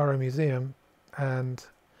into the Cairo Museum, and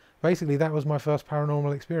basically that was my first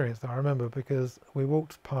paranormal experience that I remember, because we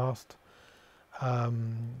walked past, I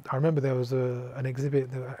remember there was an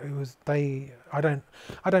exhibit that it was, I don't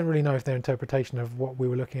really know if their interpretation of what we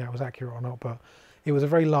were looking at was accurate or not, but it was a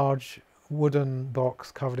very large wooden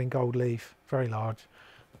box covered in gold leaf, very large,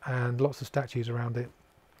 and lots of statues around it.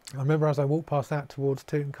 I remember as I walked past that towards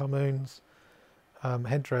Tutankhamun's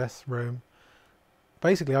headdress room,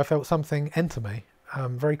 basically I felt something enter me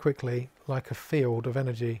very quickly, like a field of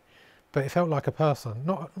energy, but it felt like a person,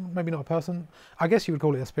 maybe not a person, I guess you would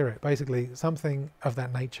call it a spirit. Basically something of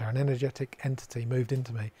that nature, an energetic entity moved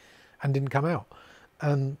into me and didn't come out,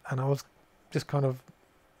 and I was just kind of,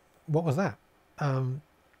 what was that?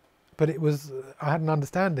 But it was, I had an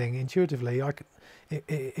understanding intuitively.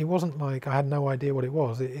 It wasn't like I had no idea what it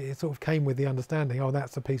was. It sort of came with the understanding, oh,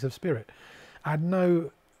 that's a piece of spirit. I had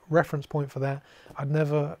no reference point for that. I'd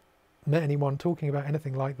never met anyone talking about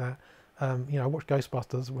anything like that. You know, I watched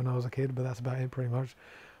Ghostbusters when I was a kid, but that's about it pretty much.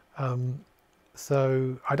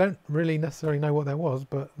 So I don't really necessarily know what that was,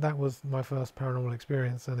 but that was my first paranormal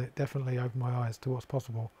experience, and it definitely opened my eyes to what's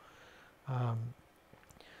possible.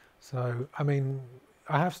 So, I mean,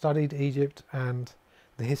 I have studied Egypt and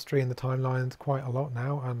the history and the timelines quite a lot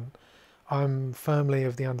now, and I'm firmly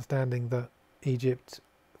of the understanding that Egypt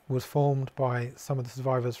was formed by some of the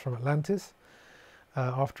survivors from Atlantis,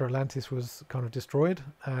 after Atlantis was kind of destroyed.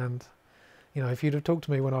 And, you know, if you'd have talked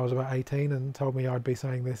to me when I was about 18 and told me I'd be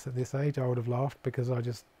saying this at this age, I would have laughed, because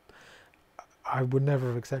I would never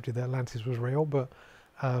have accepted that Atlantis was real. But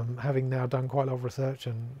having now done quite a lot of research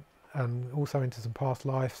and also into some past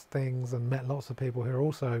lives things, and met lots of people who are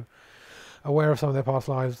also aware of some of their past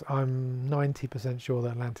lives, I'm 90% sure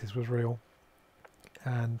that Atlantis was real.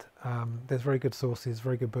 And there's very good sources,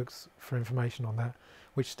 very good books for information on that,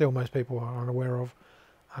 which still most people are unaware of.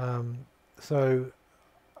 So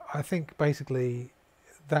I think basically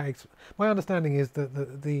that my understanding is that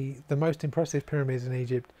the most impressive pyramids in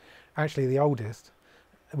Egypt, actually the oldest,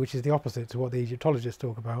 which is the opposite to what the Egyptologists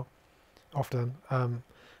talk about often.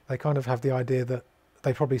 They kind of have the idea that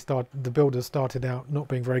they probably the builders started out not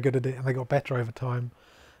being very good at it, and they got better over time,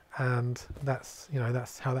 and that's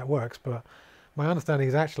how that works. But my understanding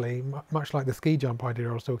is actually much like the ski jump idea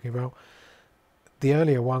I was talking about. The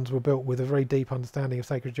earlier ones were built with a very deep understanding of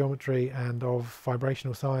sacred geometry and of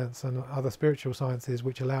vibrational science and other spiritual sciences,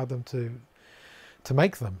 which allowed them to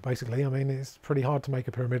make them. Basically, I mean, it's pretty hard to make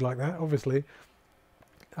a pyramid like that, obviously.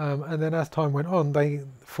 And then as time went on,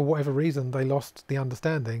 for whatever reason, they lost the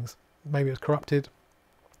understandings. Maybe it was corrupted,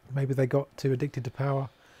 maybe they got too addicted to power,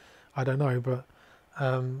 I don't know, but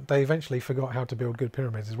they eventually forgot how to build good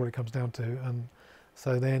pyramids, is what it comes down to, and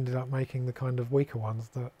so they ended up making the kind of weaker ones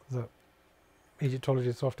that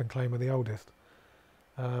Egyptologists often claim are the oldest.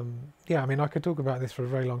 Yeah, I mean, I could talk about this for a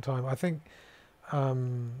very long time. I think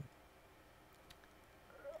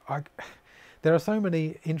there are so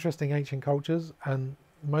many interesting ancient cultures, and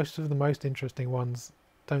most of the most interesting ones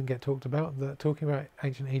don't get talked about, that talking about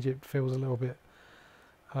ancient Egypt feels a little bit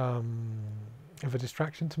of a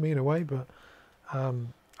distraction to me in a way. But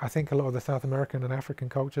I think a lot of the South American and African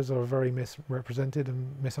cultures are very misrepresented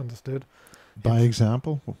and misunderstood. By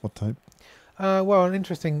example, what type? Well, an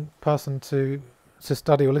interesting person to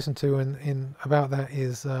study or listen to in about that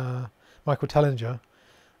is Michael Tellinger,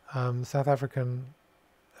 South African.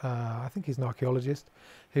 I think he's an archaeologist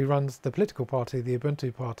who runs the political party, the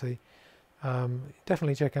Ubuntu Party.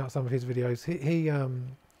 Definitely check out some of his videos.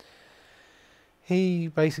 He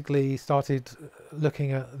basically started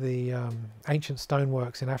looking at the ancient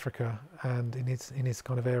stoneworks in Africa and in his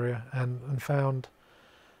kind of area, and found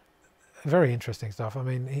very interesting stuff. I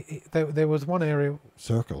mean, there was one area,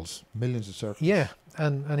 circles, millions of circles. Yeah,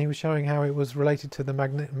 and he was showing how it was related to the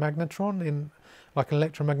magnetron, in like an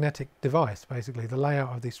electromagnetic device. Basically, the layout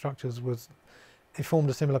of these structures it formed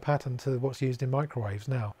a similar pattern to what's used in microwaves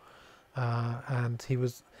now. And he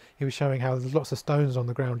was showing how there's lots of stones on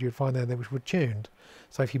the ground you'd find there which were tuned,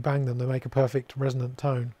 so if you bang them they make a perfect resonant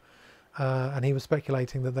tone, and he was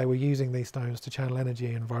speculating that they were using these stones to channel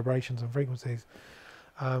energy and vibrations and frequencies,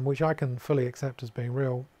 which I can fully accept as being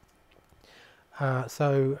real.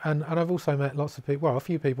 And I've also met lots of people, well, a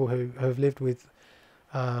few people who have lived with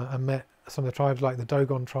and met some of the tribes like the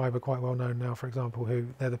Dogon tribe are quite well known now, for example, who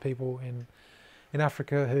they're the people in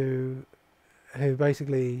Africa who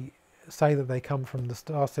basically say that they come from the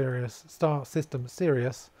star system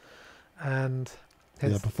Sirius, and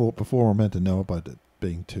Yeah, before we're meant to know about it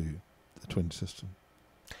being the twin system.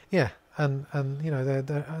 Yeah, and you know,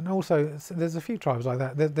 and also there's a few tribes like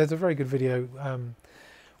that. There's a very good video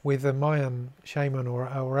with a Mayan shaman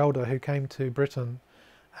or elder who came to Britain,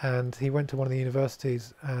 and he went to one of the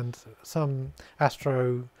universities, and some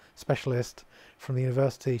astro specialist from the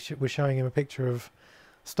university was showing him a picture of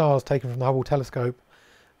stars taken from the Hubble telescope,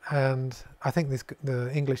 and I think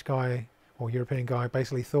the English guy or European guy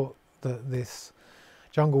basically thought that this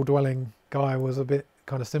jungle dwelling guy was a bit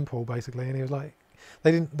kind of simple, basically, and he was like,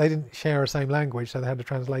 they didn't share a same language, so they had a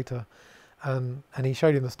translator, and he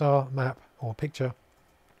showed him the star map or picture,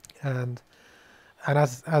 and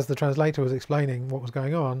as the translator was explaining what was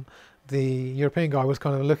going on, the European guy was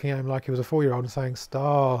kind of looking at him like he was a 4-year-old and saying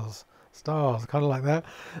stars, stars, kind of like that,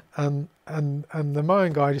 and the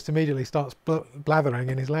Mayan guy just immediately starts blathering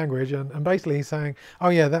in his language, and basically he's saying, oh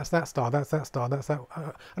yeah, that's that star, that's that star, that's that.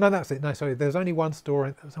 No, that's it. No, sorry. There's only one star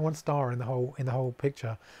in the whole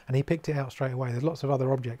picture, and he picked it out straight away. There's lots of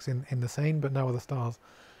other objects in the scene, but no other stars.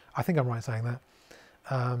 I think I'm right saying that.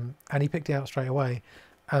 And he picked it out straight away,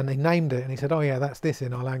 and he named it, and he said, oh yeah, that's this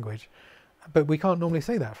in our language, but we can't normally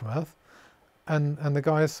see that from Earth. And the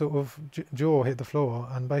guy's sort of jaw hit the floor,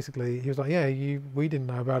 and basically he was like, yeah, we didn't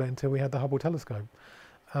know about it until we had the Hubble telescope.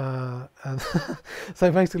 And so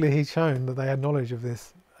basically he's shown that they had knowledge of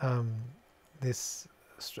this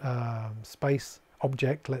space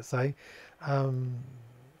object, let's say,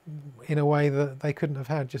 in a way that they couldn't have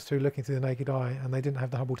had just through looking through the naked eye, and they didn't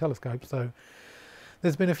have the Hubble telescope. So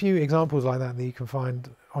there's been a few examples like that you can find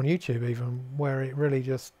on YouTube even, where it really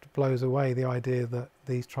just blows away the idea that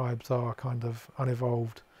these tribes are kind of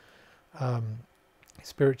unevolved,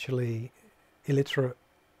 spiritually illiterate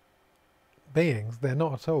beings. They're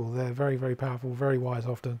not at all. They're very, very powerful, very wise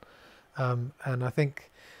often. And I think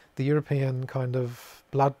the European kind of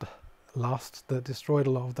bloodlust that destroyed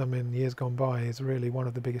a lot of them in years gone by is really one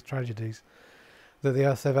of the biggest tragedies that the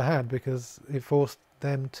Earth's ever had, because it forced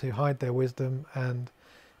them to hide their wisdom, and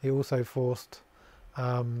it also forced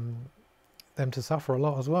them to suffer a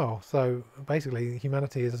lot as well. So basically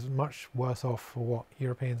humanity is much worse off for what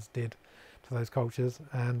Europeans did to those cultures.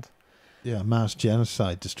 And yeah, mass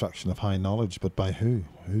genocide, destruction of high knowledge, but by who?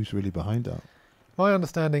 Who's really behind that? My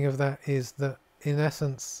understanding of that is that in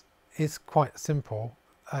essence it's quite simple.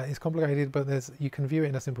 It's complicated, but you can view it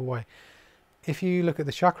in a simple way. If you look at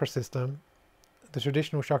the chakra system, the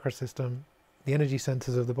traditional chakra system, the energy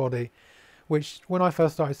centers of the body, which when I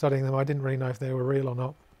first started studying them I didn't really know if they were real or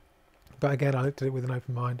not, but again I looked at it with an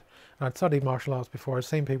open mind, and I'd studied martial arts before. I'd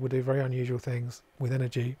seen people do very unusual things with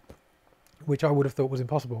energy which I would have thought was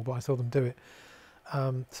impossible, but I saw them do it.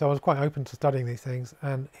 So I was quite open to studying these things,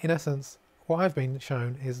 and in essence what I've been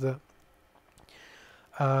shown is that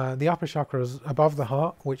the upper chakras above the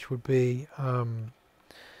heart, which would be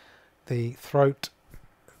the throat,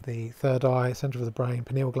 the third eye, centre of the brain,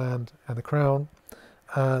 pineal gland, and the crown,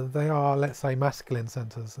 they are, let's say, masculine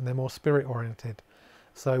centres, and they're more spirit oriented.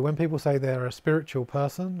 So when people say they're a spiritual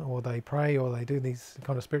person, or they pray, or they do these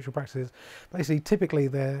kind of spiritual practices, basically typically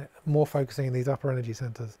they're more focusing in these upper energy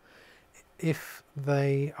centres. If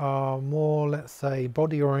they are more, let's say,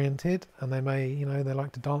 body oriented, and they may, you know, they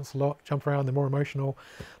like to dance a lot, jump around, they're more emotional,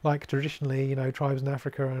 like traditionally, you know, tribes in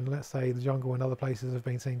Africa and let's say the jungle and other places have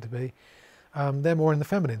been seen to be, they're more in the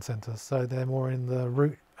feminine centres. So they're more in the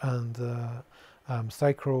root and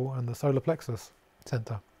sacral and the solar plexus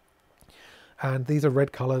centre. And these are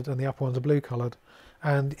red coloured and the upper ones are blue coloured.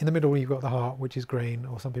 And in the middle you've got the heart, which is green,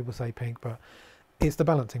 or some people say pink, but it's the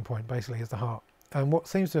balancing point basically, is the heart. And what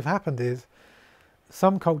seems to have happened is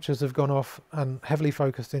some cultures have gone off and heavily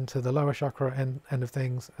focused into the lower chakra end of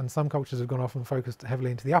things, and some cultures have gone off and focused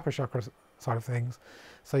heavily into the upper chakra side of things.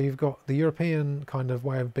 So you've got the European kind of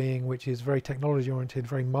way of being, which is very technology oriented,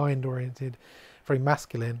 very mind oriented, very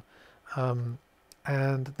masculine, and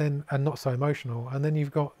not so emotional. And then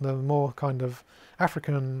you've got the more kind of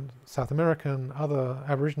African, South American, other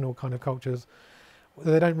Aboriginal kind of cultures.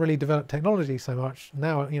 They don't really develop technology so much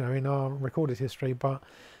now, you know, in our recorded history, but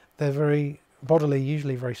they're very bodily,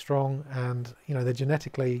 usually very strong, and you know, they're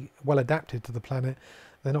genetically well adapted to the planet.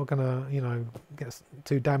 They're not going to, you know, get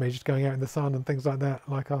too damaged going out in the sun and things like that,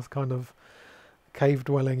 like us kind of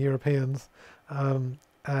cave-dwelling Europeans. And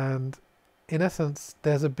in essence,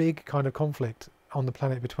 there's a big kind of conflict on the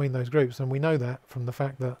planet between those groups, and we know that from the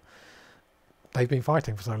fact that they've been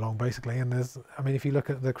fighting for so long, basically. And there's, I mean, if you look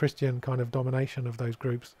at the Christian kind of domination of those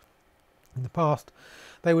groups, in the past,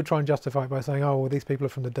 they would try and justify it by saying, oh, well, these people are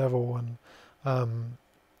from the devil, and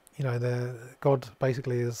you know, God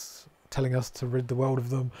basically is telling us to rid the world of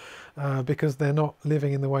them because they're not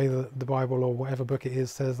living in the way that the Bible or whatever book it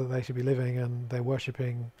is says that they should be living, and they're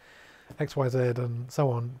worshipping XYZ and so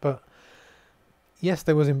on. But yes,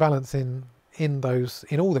 there was imbalance in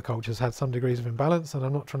all the cultures had some degrees of imbalance, and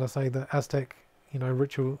I'm not trying to say that Aztec, you know,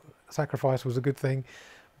 ritual sacrifice was a good thing,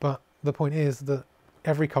 but the point is that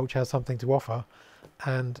every culture has something to offer,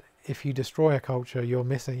 and if you destroy a culture, you're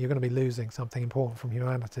going to be losing something important from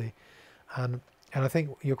humanity. And I think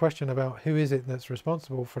your question about who is it that's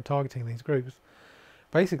responsible for targeting these groups,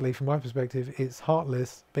 basically from my perspective, it's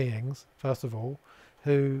heartless beings, first of all,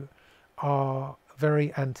 who are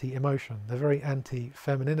very anti-emotion. They're very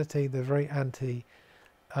anti-femininity. They're very anti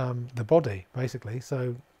the body, basically.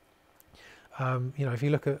 So, you know, if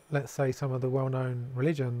you look at, let's say, some of the well-known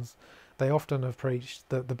religions, they often have preached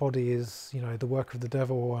that the body is, you know, the work of the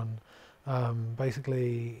devil, and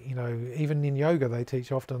basically, you know, even in yoga they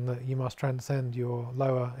teach often that you must transcend your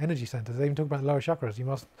lower energy centers. They even talk about lower chakras. You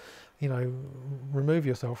must, you know, remove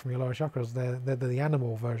yourself from your lower chakras. They're the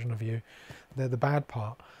animal version of you. They're the bad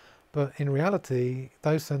part. But in reality,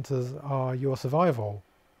 those centers are your survival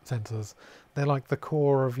centers. They're like the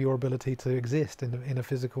core of your ability to exist in a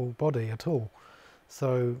physical body at all.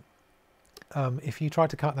 So if you try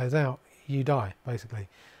to cut those out, you die, basically.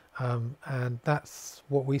 And that's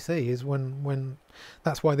what we see is when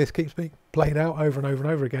that's why this keeps being played out over and over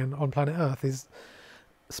and over again on planet Earth, is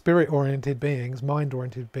spirit-oriented beings,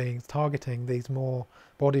 mind-oriented beings targeting these more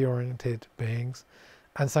body-oriented beings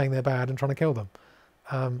and saying they're bad and trying to kill them.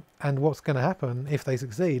 And what's going to happen if they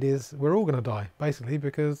succeed is we're all going to die, basically,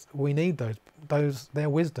 because we need their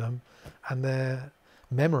wisdom and their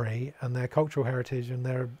memory and their cultural heritage and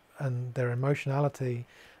their emotionality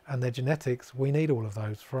and their genetics. We need all of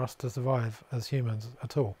those for us to survive as humans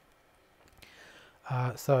at all.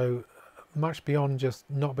 So much beyond just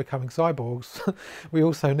not becoming cyborgs, we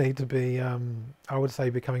also need to be, I would say,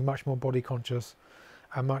 becoming much more body conscious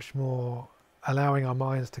and much more allowing our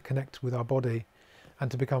minds to connect with our body and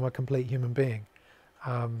to become a complete human being,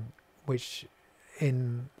 which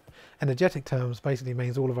in energetic terms basically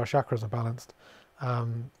means all of our chakras are balanced,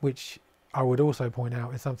 which I would also point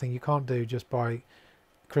out is something you can't do just by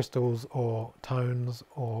crystals or tones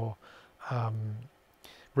or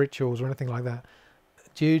rituals or anything like that,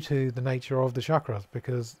 due to the nature of the chakras,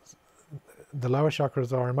 because the lower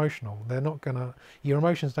chakras are emotional. They're not gonna, your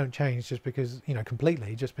emotions don't change just because, you know,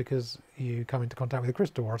 completely, just because you come into contact with a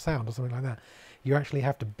crystal or a sound or something like that. You actually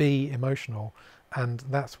have to be emotional, and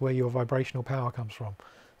that's where your vibrational power comes from.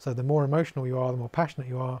 So the more emotional you are, the more passionate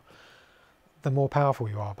you are, the more powerful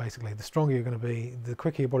you are, basically. The stronger you're going to be, the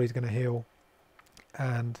quicker your body's going to heal.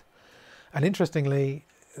 And interestingly,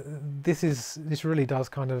 this really does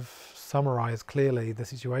kind of summarize clearly the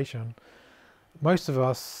situation. Most of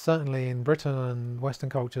us, certainly in Britain and Western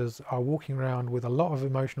cultures, are walking around with a lot of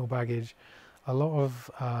emotional baggage, a lot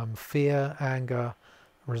of fear, anger,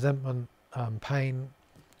 resentment, pain,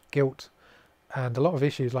 guilt, and a lot of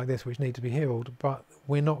issues like this which need to be healed, but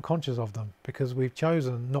we're not conscious of them because we've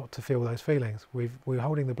chosen not to feel those feelings. We're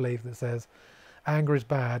holding the belief that says anger is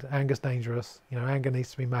bad, anger's dangerous, you know, anger needs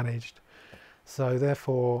to be managed, so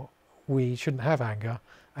therefore we shouldn't have anger.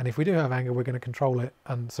 And if we do have anger, we're going to control it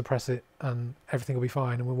and suppress it, and everything will be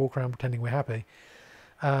fine, and we'll walk around pretending we're happy.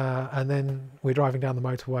 And then we're driving down the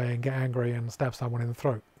motorway and get angry and stab someone in the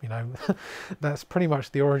throat. You know, that's pretty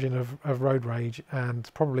much the origin of road rage, and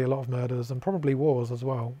probably a lot of murders and probably wars as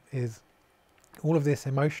well, is all of this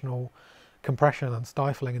emotional compression and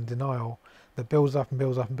stifling and denial that builds up and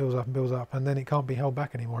builds up and builds up and builds up, and then it can't be held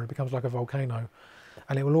back anymore. It becomes like a volcano,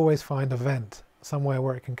 and it will always find a vent somewhere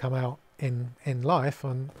where it can come out in life.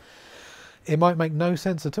 And it might make no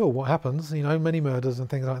sense at all what happens. You know, many murders and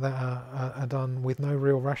things like that are done with no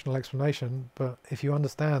real rational explanation, but if you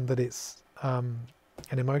understand that it's an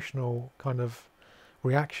emotional kind of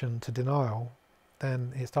reaction to denial,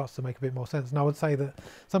 then it starts to make a bit more sense. And I would say that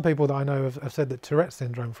some people that I know have said that Tourette's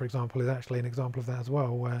syndrome, for example, is actually an example of that as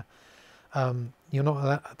well, where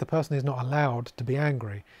the person is not allowed to be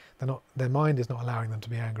angry. Their mind is not allowing them to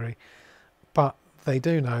be angry, but they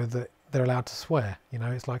do know that they're allowed to swear. You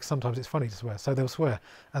know, it's like sometimes it's funny to swear, so they'll swear,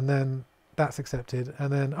 and then that's accepted,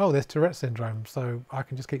 and then, oh, there's Tourette's syndrome, so I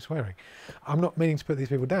can just keep swearing. I'm not meaning to put these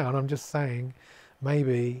people down. I'm just saying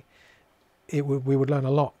maybe we would learn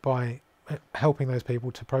a lot by helping those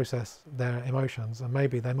people to process their emotions, and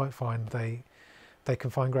maybe they might find they can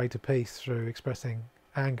find greater peace through expressing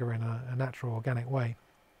anger in a natural, organic way.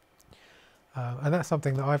 And that's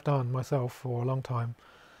something that I've done myself for a long time.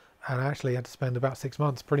 and I actually had to spend about 6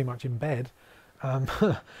 months pretty much in bed, um,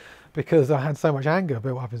 because I had so much anger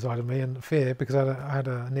built up inside of me and fear, because I had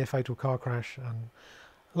a near fatal car crash and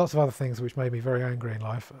lots of other things which made me very angry in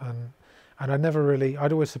life, and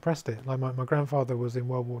I'd always suppressed it. Like my grandfather was in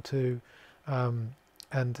World War II,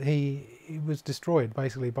 and he was destroyed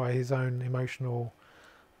basically by his own emotional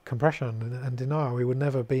compression and denial. He would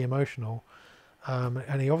never be emotional,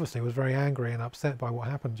 and he obviously was very angry and upset by what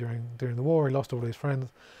happened during the war. He lost all his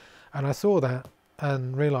friends, and I saw that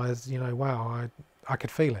and realised, wow, I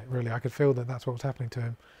could feel it, really. I could feel that that's what was happening to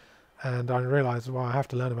him. And I realised, well, I have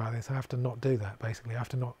to learn about this. I have to not do that, basically. I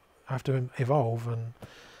have to evolve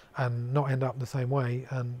and not end up the same way.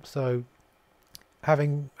 And so,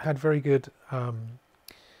 having had very good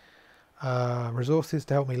resources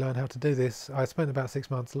to help me learn how to do this, I spent about 6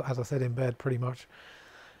 months, as I said, in bed, pretty much,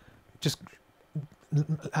 just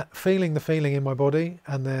feeling the feeling in my body,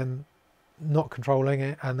 and then not controlling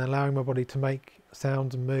it, and allowing my body to make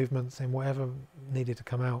sounds and movements in whatever needed to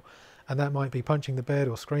come out. And that might be punching the bed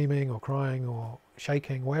or screaming or crying or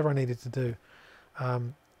shaking, whatever I needed to do.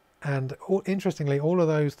 Interestingly, all of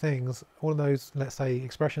those things, all of those, let's say,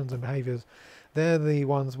 expressions and behaviours, they're the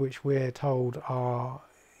ones which we're told are,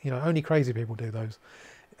 only crazy people do those.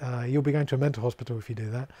 You'll be going to a mental hospital if you do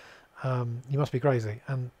that. You must be crazy.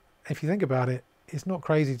 And if you think about it, it's not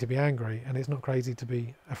crazy to be angry, and it's not crazy to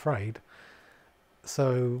be afraid.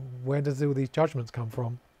 So where does all these judgments come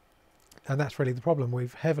from? And that's really the problem.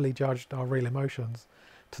 We've heavily judged our real emotions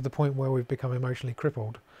to the point where we've become emotionally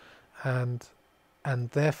crippled, and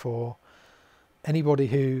therefore anybody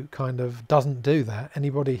who kind of doesn't do that,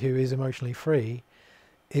 anybody who is emotionally free,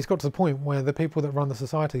 it's got to the point where the people that run the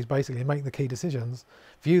societies basically make the key decisions,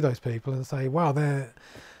 view those people and say, wow, they're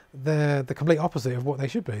the complete opposite of what they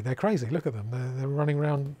should be. They're crazy. Look at them. They're running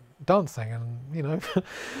around dancing, and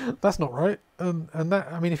that's not right. And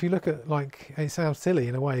that, I mean, if you look at, like, it sounds silly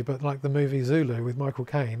in a way, but like the movie Zulu with Michael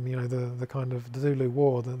Caine, the kind of Zulu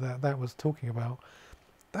war that was talking about,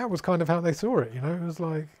 that was kind of how they saw it. It was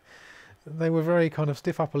like they were very kind of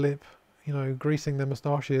stiff upper lip, greasing their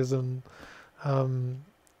moustaches and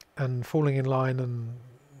falling in line and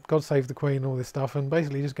God Save the Queen, all this stuff, and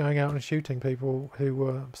basically just going out and shooting people who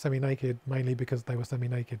were semi-naked, mainly because they were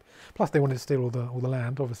semi-naked. Plus, they wanted to steal all the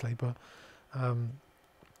land, obviously. But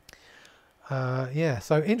yeah.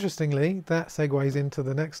 So interestingly, that segues into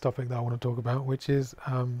the next topic that I want to talk about, which is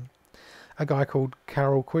a guy called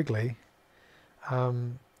Carroll Quigley,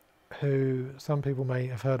 who some people may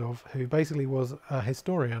have heard of, who basically was a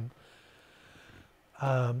historian.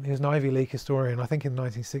 He was an Ivy League historian, I think, in the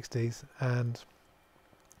 1960s, and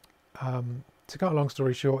to cut a long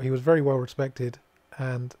story short, he was very well respected,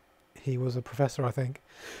 and he was a professor, I think,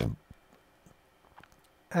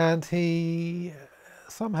 and he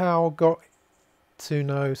somehow got to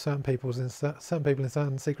know certain people in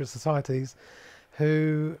certain secret societies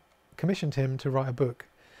who commissioned him to write a book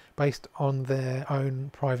based on their own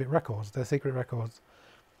private records, their secret records.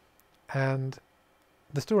 And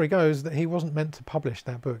the story goes that he wasn't meant to publish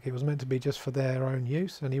that book. It was meant to be just for their own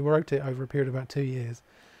use, and he wrote it over a period of about 2 years.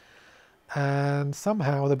 And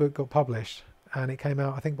somehow the book got published, and it came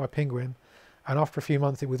out, I think, by Penguin. And after a few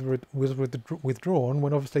months, it was withdrawn,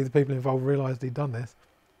 when obviously the people involved realised he'd done this.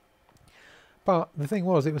 But the thing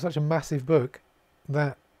was, it was such a massive book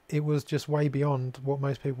that it was just way beyond what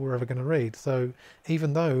most people were ever going to read. So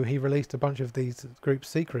even though he released a bunch of these group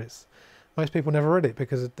secrets, most people never read it,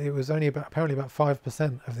 because it was only apparently about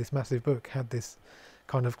 5% of this massive book had this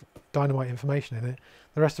kind of dynamite information in it.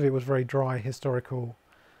 The rest of it was very dry historical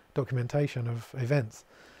documentation of events.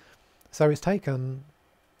 So it's taken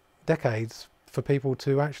decades for people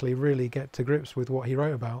to actually really get to grips with what he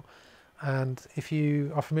wrote about. And if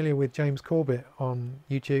you are familiar with James Corbett on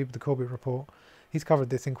YouTube, the Corbett Report, he's covered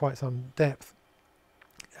this in quite some depth.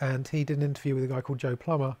 And he did an interview with a guy called Joe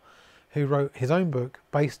Plummer, who wrote his own book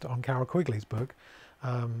based on Carroll Quigley's book.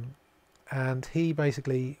 And he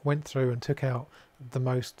basically went through and took out the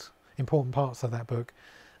most important parts of that book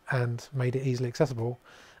and made it easily accessible.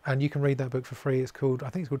 And you can read that book for free. I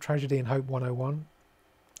think it's called Tragedy and Hope 101,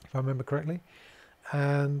 if I remember correctly.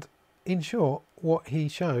 And in short, what he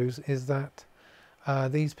shows is that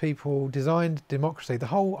these people designed democracy. The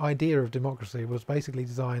whole idea of democracy was basically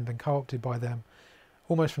designed and co-opted by them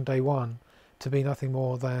almost from day one to be nothing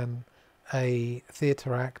more than a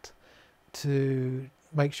theatre act to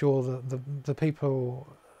make sure that the people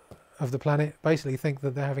of the planet basically think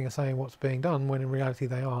that they're having a say in what's being done, when in reality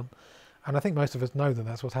they aren't. And I think most of us know that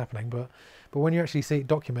that's what's happening, but when you actually see it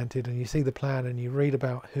documented and you see the plan and you read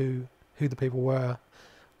about who the people were,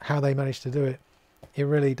 how they managed to do it, it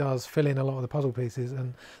really does fill in a lot of the puzzle pieces.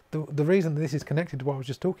 And the reason this is connected to what I was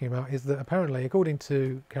just talking about is that apparently, according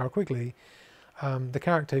to Carol Quigley, the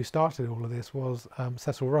character who started all of this was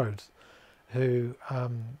Cecil Rhodes, who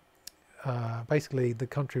basically the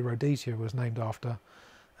country Rhodesia was named after,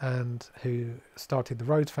 and who started the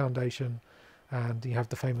Rhodes Foundation. And you have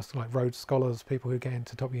the famous like Rhodes Scholars, people who get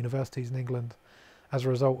into top universities in England as a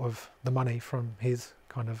result of the money from his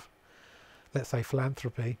kind of, let's say,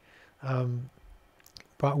 philanthropy.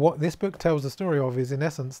 But what this book tells the story of is, in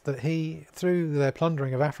essence, that he, through their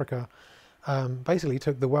plundering of Africa, basically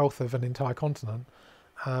took the wealth of an entire continent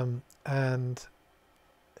and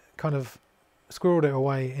kind of squirreled it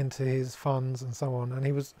away into his funds and so on. And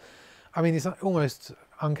he was, I mean, it's almost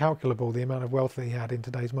uncalculable the amount of wealth that he had in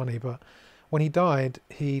today's money. But when he died,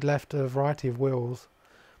 he left a variety of wills.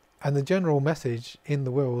 And the general message in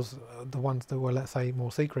the wills, the ones that were, let's say,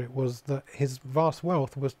 more secret, was that his vast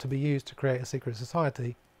wealth was to be used to create a secret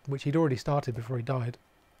society, which he'd already started before he died.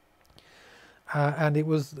 And it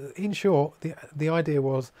was, in short, the idea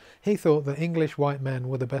was he thought that English white men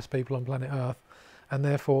were the best people on planet Earth, and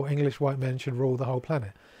therefore English white men should rule the whole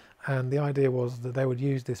planet. And the idea was that they would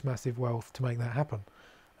use this massive wealth to make that happen.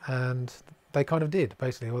 And they kind of did,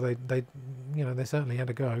 basically, or they certainly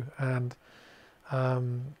had a go. And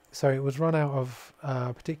so it was run out of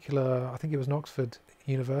a particular, I think it was an Oxford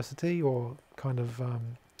University, or kind of a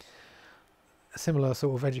similar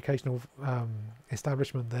sort of educational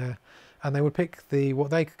establishment there, and they would pick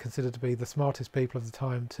what they considered to be the smartest people of the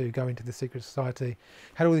time to go into the secret society.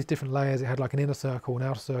 Had all these different layers. It had like an inner circle, an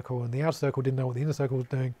outer circle, and the outer circle didn't know what the inner circle was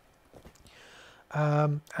doing.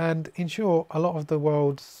 And in short, a lot of the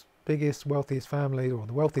world's biggest, wealthiest families, or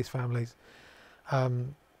the wealthiest families,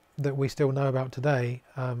 that we still know about today,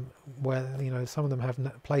 where some of them have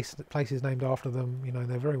places named after them.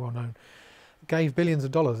 They're very well known. Gave billions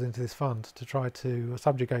of dollars into this fund to try to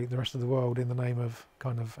subjugate the rest of the world in the name of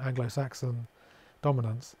kind of Anglo-Saxon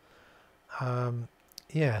dominance.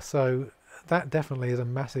 Yeah, so that definitely is a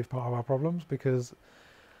massive part of our problems, because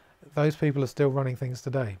those people are still running things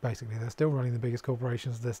today. Basically, they're still running the biggest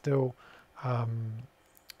corporations. They're still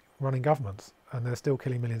running governments, and they're still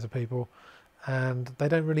killing millions of people. And they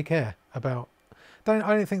don't really care about. I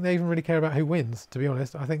don't think they even really care about who wins. To be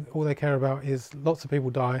honest, I think all they care about is lots of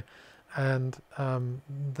people die, and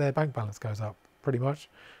their bank balance goes up pretty much.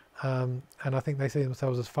 And I think they see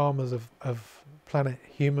themselves as farmers of planet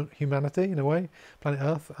humanity, in a way, planet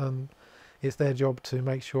Earth, and it's their job to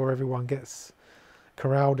make sure everyone gets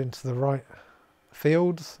corralled into the right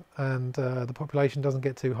fields, and the population doesn't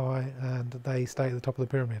get too high, and they stay at the top of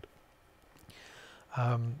the pyramid.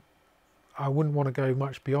 I wouldn't want to go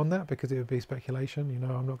much beyond that, because it would be speculation.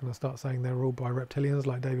 I'm not going to start saying they're ruled by reptilians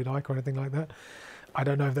like David Icke or anything like that. I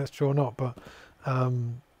don't know if that's true or not, but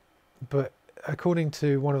according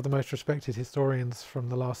to one of the most respected historians from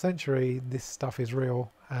the last century, this stuff is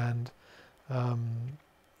real. And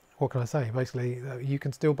what can I say? Basically, you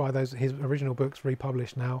can still buy his original books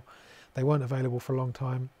republished now. They weren't available for a long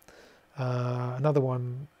time. Another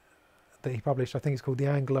one that he published, I think it's called The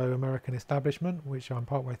Anglo-American Establishment, which I'm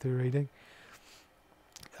partway through reading.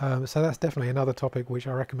 So that's definitely another topic which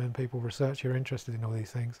I recommend people research who are interested in all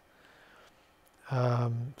these things.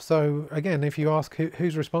 So again, if you ask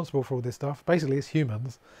who's responsible for all this stuff, basically it's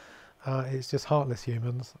humans. It's just heartless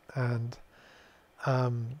humans, and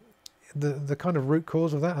the kind of root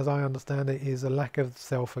cause of that, as I understand it, is a lack of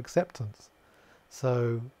self-acceptance.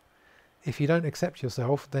 So if you don't accept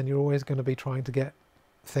yourself, then you're always going to be trying to get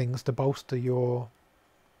things to bolster your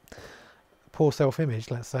poor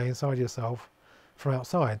self-image, let's say, inside yourself from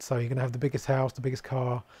outside. So you're going to have the biggest house, the biggest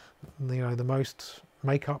car, the most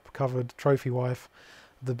makeup covered trophy wife,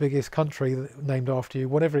 the biggest country named after you,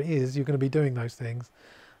 whatever it is, you're going to be doing those things,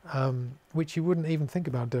 which you wouldn't even think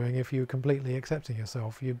about doing if you were completely accepting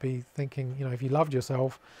yourself. You'd be thinking, if you loved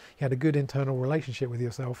yourself, you had a good internal relationship with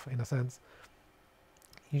yourself, in a sense,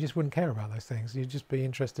 you just wouldn't care about those things. You'd just be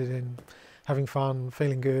interested in having fun,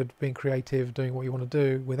 feeling good, being creative, doing what you want to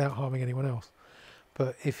do without harming anyone else.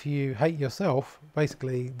 But if you hate yourself,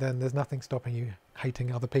 basically, then there's nothing stopping you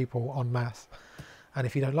hating other people en masse. And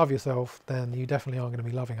if you don't love yourself, then you definitely aren't going to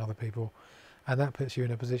be loving other people. And that puts you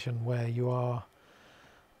in a position where you are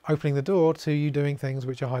opening the door to you doing things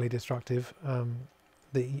which are highly destructive. And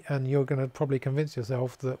you're going to probably convince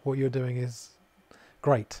yourself that what you're doing is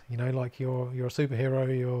great. Like you're a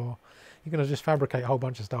superhero. You're going to just fabricate a whole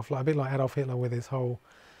bunch of stuff, like a bit like Adolf Hitler with his whole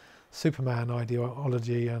Superman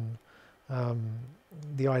ideology and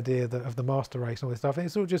the idea of the master race and all this stuff.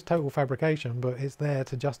 It's all just total fabrication, but it's there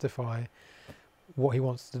to justify what he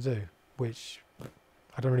wants to do, which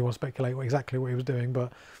I don't really want to speculate exactly what he was doing,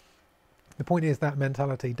 but the point is that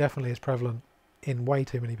mentality definitely is prevalent in way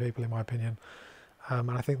too many people, in my opinion. And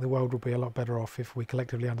I think the world would be a lot better off if we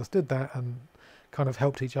collectively understood that and kind of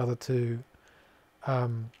helped each other to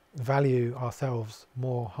value ourselves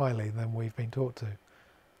more highly than we've been taught to.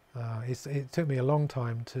 It took me a long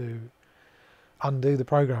time to undo the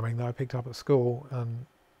programming that I picked up at school and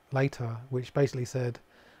later, which basically said,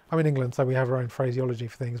 I'm in England, so we have our own phraseology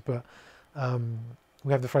for things, but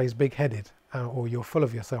we have the phrase big-headed, or you're full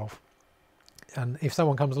of yourself. And if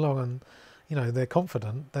someone comes along and, you know, they're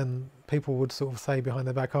confident, then people would sort of say behind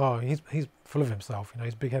their back, oh, he's full of himself, you know,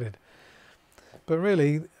 he's big-headed. But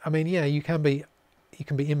really, I mean, yeah, you can be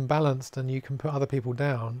imbalanced and you can put other people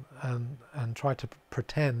down and try to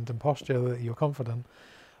pretend and posture that you're confident.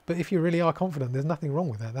 But if you really are confident, there's nothing wrong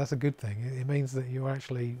with that. That's a good thing. It means that you're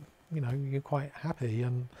actually, you know, you're quite happy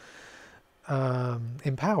and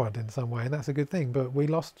empowered in some way, and that's a good thing. But we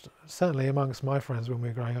lost, certainly amongst my friends when we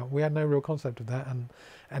were growing up, we had no real concept of that, and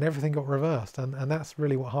everything got reversed. And that's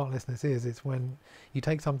really what heartlessness is. It's when you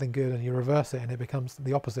take something good and you reverse it and it becomes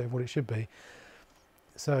the opposite of what it should be.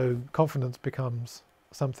 So confidence becomes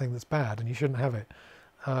something that's bad and you shouldn't have it.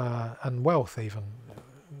 And wealth even,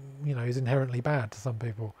 you know, is inherently bad to some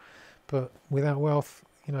people. But without wealth,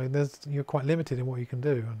 you know, you're quite limited in what you can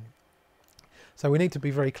do. And so we need to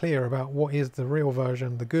be very clear about what is the real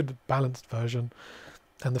version, the good balanced version,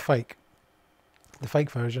 and the fake. The fake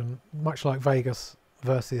version, much like Vegas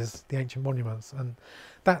versus the ancient monuments. And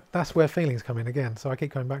that's where feelings come in again. So I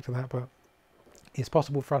keep going back to that, but it's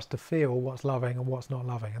possible for us to feel what's loving and what's not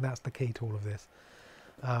loving, and that's the key to all of this.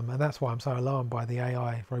 And that's why I'm so alarmed by the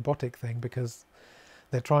AI robotic thing, because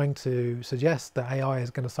they're trying to suggest that AI is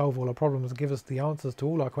going to solve all our problems and give us the answers to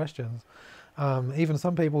all our questions. Even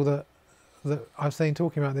some people that I've seen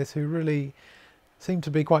talking about this who really seem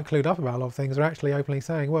to be quite clued up about a lot of things are actually openly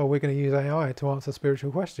saying, well, we're going to use AI to answer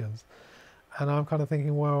spiritual questions. And I'm kind of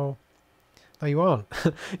thinking, well, no, you aren't.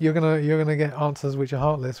 you're gonna get answers which are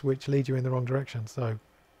heartless, which lead you in the wrong direction. So,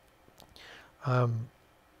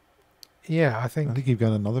 yeah, I think you've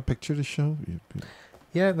got another picture to show.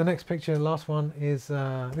 Yeah, the next picture, the last one, is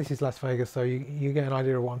this is Las Vegas, so you get an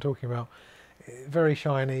idea of what I'm talking about. Very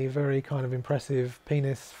shiny, very kind of impressive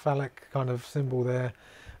penis phallic kind of symbol there,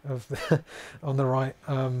 of the on the right.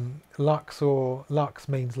 Lux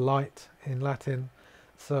means light in Latin.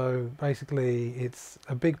 So basically it's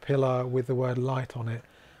a big pillar with the word light on it,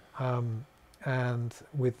 and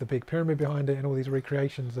with the big pyramid behind it and all these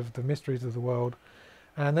recreations of the mysteries of the world.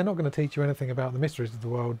 And they're not going to teach you anything about the mysteries of the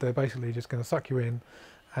world. They're basically just going to suck you in,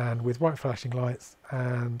 and with bright flashing lights,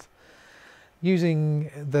 and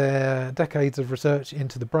using their decades of research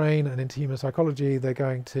into the brain and into human psychology, they're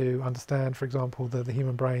going to understand, for example, that the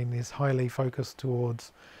human brain is highly focused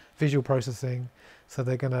towards visual processing. So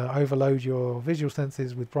they're going to overload your visual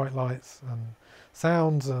senses with bright lights and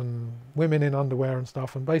sounds and women in underwear and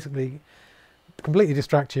stuff, and basically completely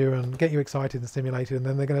distract you and get you excited and stimulated, and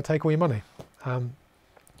then they're going to take all your money.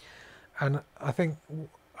 And I think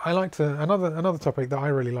I like to, another topic that I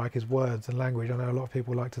really like is words and language. I know a lot of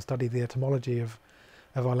people like to study the etymology of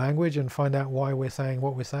our language and find out why we're saying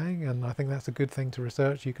what we're saying, and I think that's a good thing to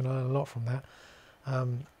research. You can learn a lot from that.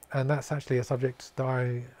 And that's actually a subject that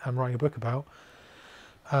I am writing a book about.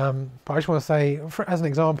 But I just want to say, as an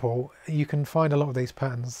example, you can find a lot of these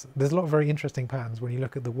patterns. There's a lot of very interesting patterns when you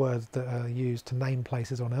look at the words that are used to name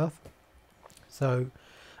places on Earth. So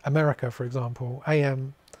America, for example, I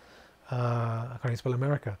can't even spell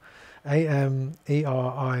America, A-M-E-R-I-C-A,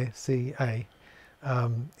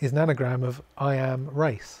 is an anagram of I am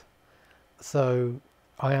race. So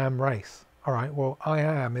I am race. All right, well, I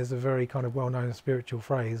am is a very kind of well-known spiritual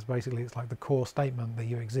phrase. Basically, it's like the core statement that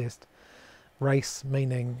you exist. Race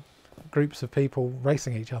meaning groups of people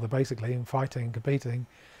racing each other, basically, and fighting and competing,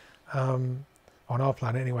 on our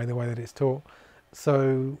planet anyway, the way that it's taught.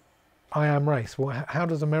 So I am race. Well, how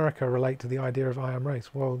does America relate to the idea of I am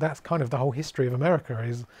race? Well, that's kind of the whole history of America,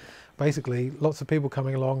 is basically lots of people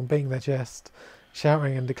coming along, beating their chest,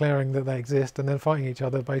 shouting and declaring that they exist, and then fighting each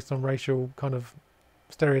other based on racial kind of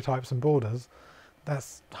stereotypes and borders.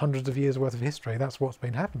 That's hundreds of years worth of history. That's what's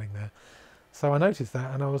been happening there. So I noticed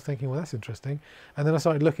that, and I was thinking, well, that's interesting. And then I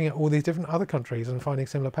started looking at all these different other countries and finding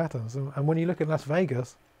similar patterns. And when you look at Las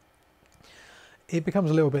Vegas, it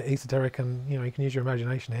becomes a little bit esoteric, and you know, you can use your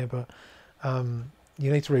imagination here, but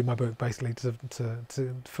you need to read my book basically to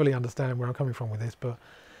fully understand where I'm coming from with this. But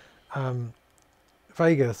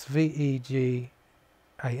Vegas, V-E-G-A-S,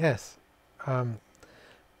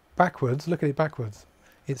 backwards, look at it backwards.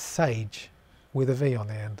 It's sage with a V on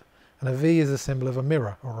the end. And a V is a symbol of a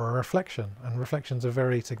mirror or a reflection, and reflections are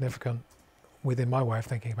very significant within my way of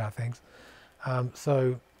thinking about things.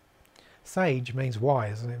 So Sage means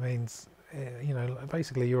wise, and it means, you know,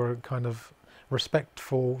 basically you're a kind of respected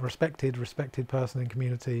person in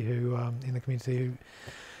community who, in the community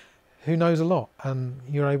who knows a lot, and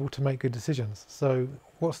you're able to make good decisions. So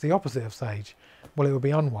what's the opposite of sage? Well, it would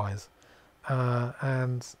be unwise.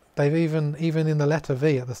 And they've even in the letter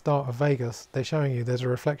V at the start of Vegas, they're showing you there's a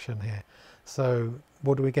reflection here. So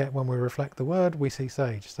what do we get when we reflect the word? We see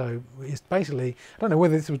sage. So it's basically, I don't know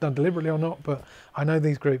whether this was done deliberately or not, but I know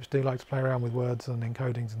these groups do like to play around with words and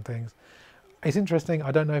encodings and things. It's interesting.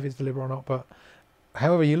 I don't know if it's deliberate or not, but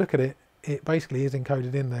however you look at it, it basically is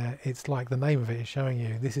encoded in there. It's like the name of it is showing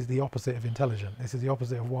you this is the opposite of intelligent. This is the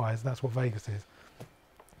opposite of wise. That's what Vegas is.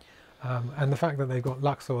 And the fact that they've got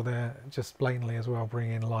Luxor there just blatantly as well,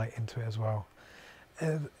 bringing light into it as well.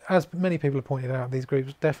 As many people have pointed out, these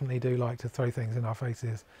groups definitely do like to throw things in our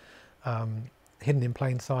faces, hidden in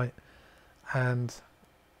plain sight. And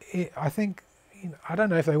I think, you know, I don't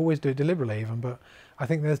know if they always do it deliberately even, but I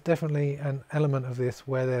think there's definitely an element of this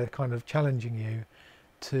where they're kind of challenging you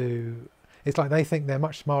to, it's like they think they're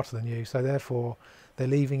much smarter than you, so therefore they're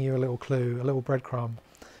leaving you a little clue, a little breadcrumb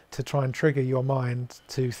to try and trigger your mind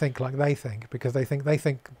to think like they think, because they think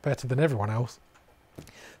better than everyone else.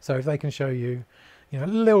 So if they can show you, you know, a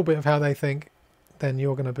little bit of how they think, then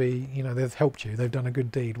you're going to be, you know, they've helped you, they've done a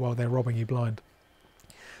good deed while they're robbing you blind.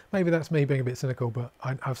 Maybe that's me being a bit cynical, but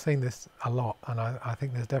I've seen this a lot, and I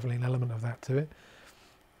think there's definitely an element of that to it.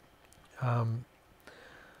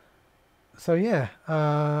 So yeah,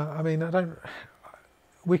 I mean,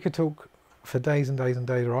 we could talk for days and days and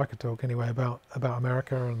days, or I could talk anyway about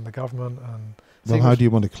America and the government. And well, how do you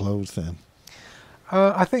want to close then?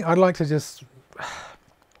 I think I'd like to just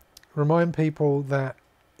remind people that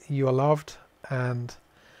you are loved and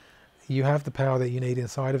you have the power that you need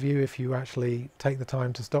inside of you if you actually take the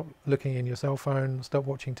time to stop looking in your cell phone, stop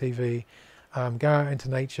watching TV, go out into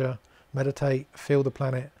nature, meditate, feel the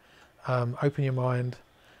planet, open your mind,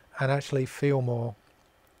 and actually feel more.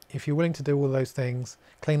 If you're willing to do all those things,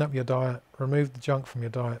 clean up your diet, remove the junk from your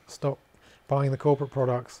diet, stop buying the corporate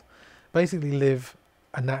products, basically live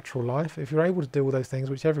a natural life. If you're able to do all those things,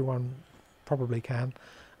 which everyone probably can,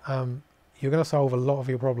 you're going to solve a lot of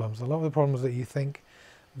your problems. A lot of the problems that you think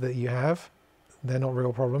that you have, they're not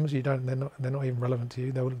real problems. They're not even relevant to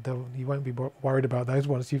you. You won't be worried about those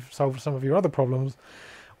once you've solved some of your other problems,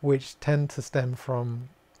 which tend to stem from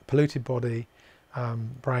polluted body,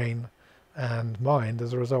 brain, and mind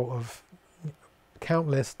as a result of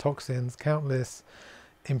countless toxins, countless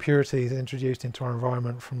impurities introduced into our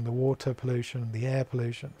environment from the water pollution, the air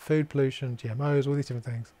pollution, food pollution, GMOs, all these different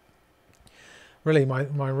things. Really,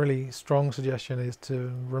 my really strong suggestion is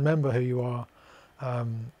to remember who you are,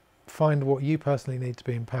 find what you personally need to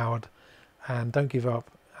be empowered, and don't give up,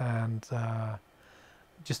 and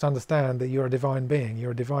just understand that you're a divine being.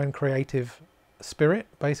 You're a divine creative spirit,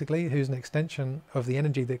 basically, who's an extension of the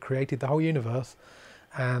energy that created the whole universe.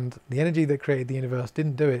 And the energy that created the universe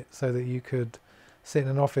didn't do it so that you could sit in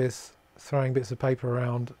an office throwing bits of paper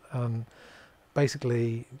around and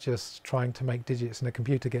basically just trying to make digits in a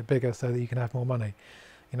computer get bigger so that you can have more money.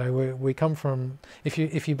 You know, we come from, if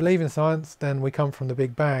you believe in science, then we come from the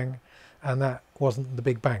Big Bang, and that wasn't the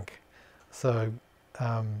Big Bank. So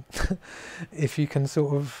if you can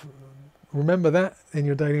sort of remember that in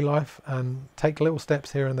your daily life and take little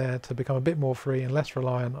steps here and there to become a bit more free and less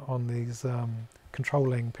reliant on these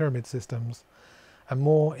controlling pyramid systems, and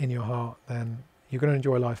more in your heart, then you're going to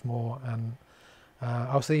enjoy life more, and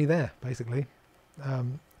I'll see you there, basically.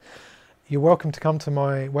 You're welcome to come to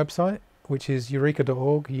my website, which is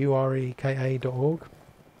eureka.org, ureka.org.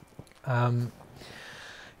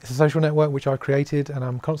 It's a social network which I created, and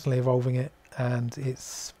I'm constantly evolving it, and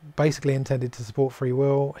it's basically intended to support free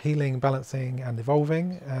will, healing, balancing, and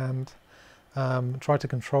evolving, and try to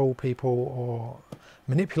control people or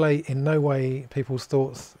manipulate in no way people's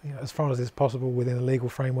thoughts, you know, as far as is possible within the legal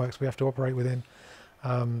frameworks we have to operate within.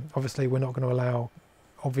 Obviously, we're not going to allow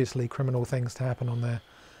obviously criminal things to happen on there,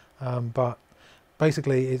 but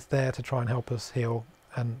basically it's there to try and help us heal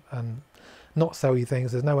and not sell you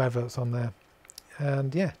things. There's no adverts on there,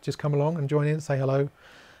 and yeah, just come along and join in, say hello.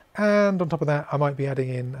 And on top of that, I might be adding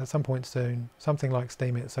in at some point soon something like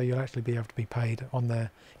Steam It, so you'll actually be able to be paid on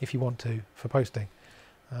there if you want to for posting.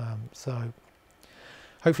 So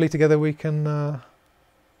hopefully together we can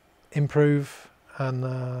improve and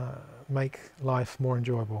make life more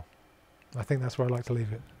enjoyable. I think that's where I'd like to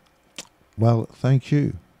leave it. Well, thank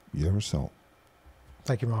you, Ura Soulo.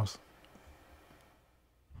 Thank you, Miles.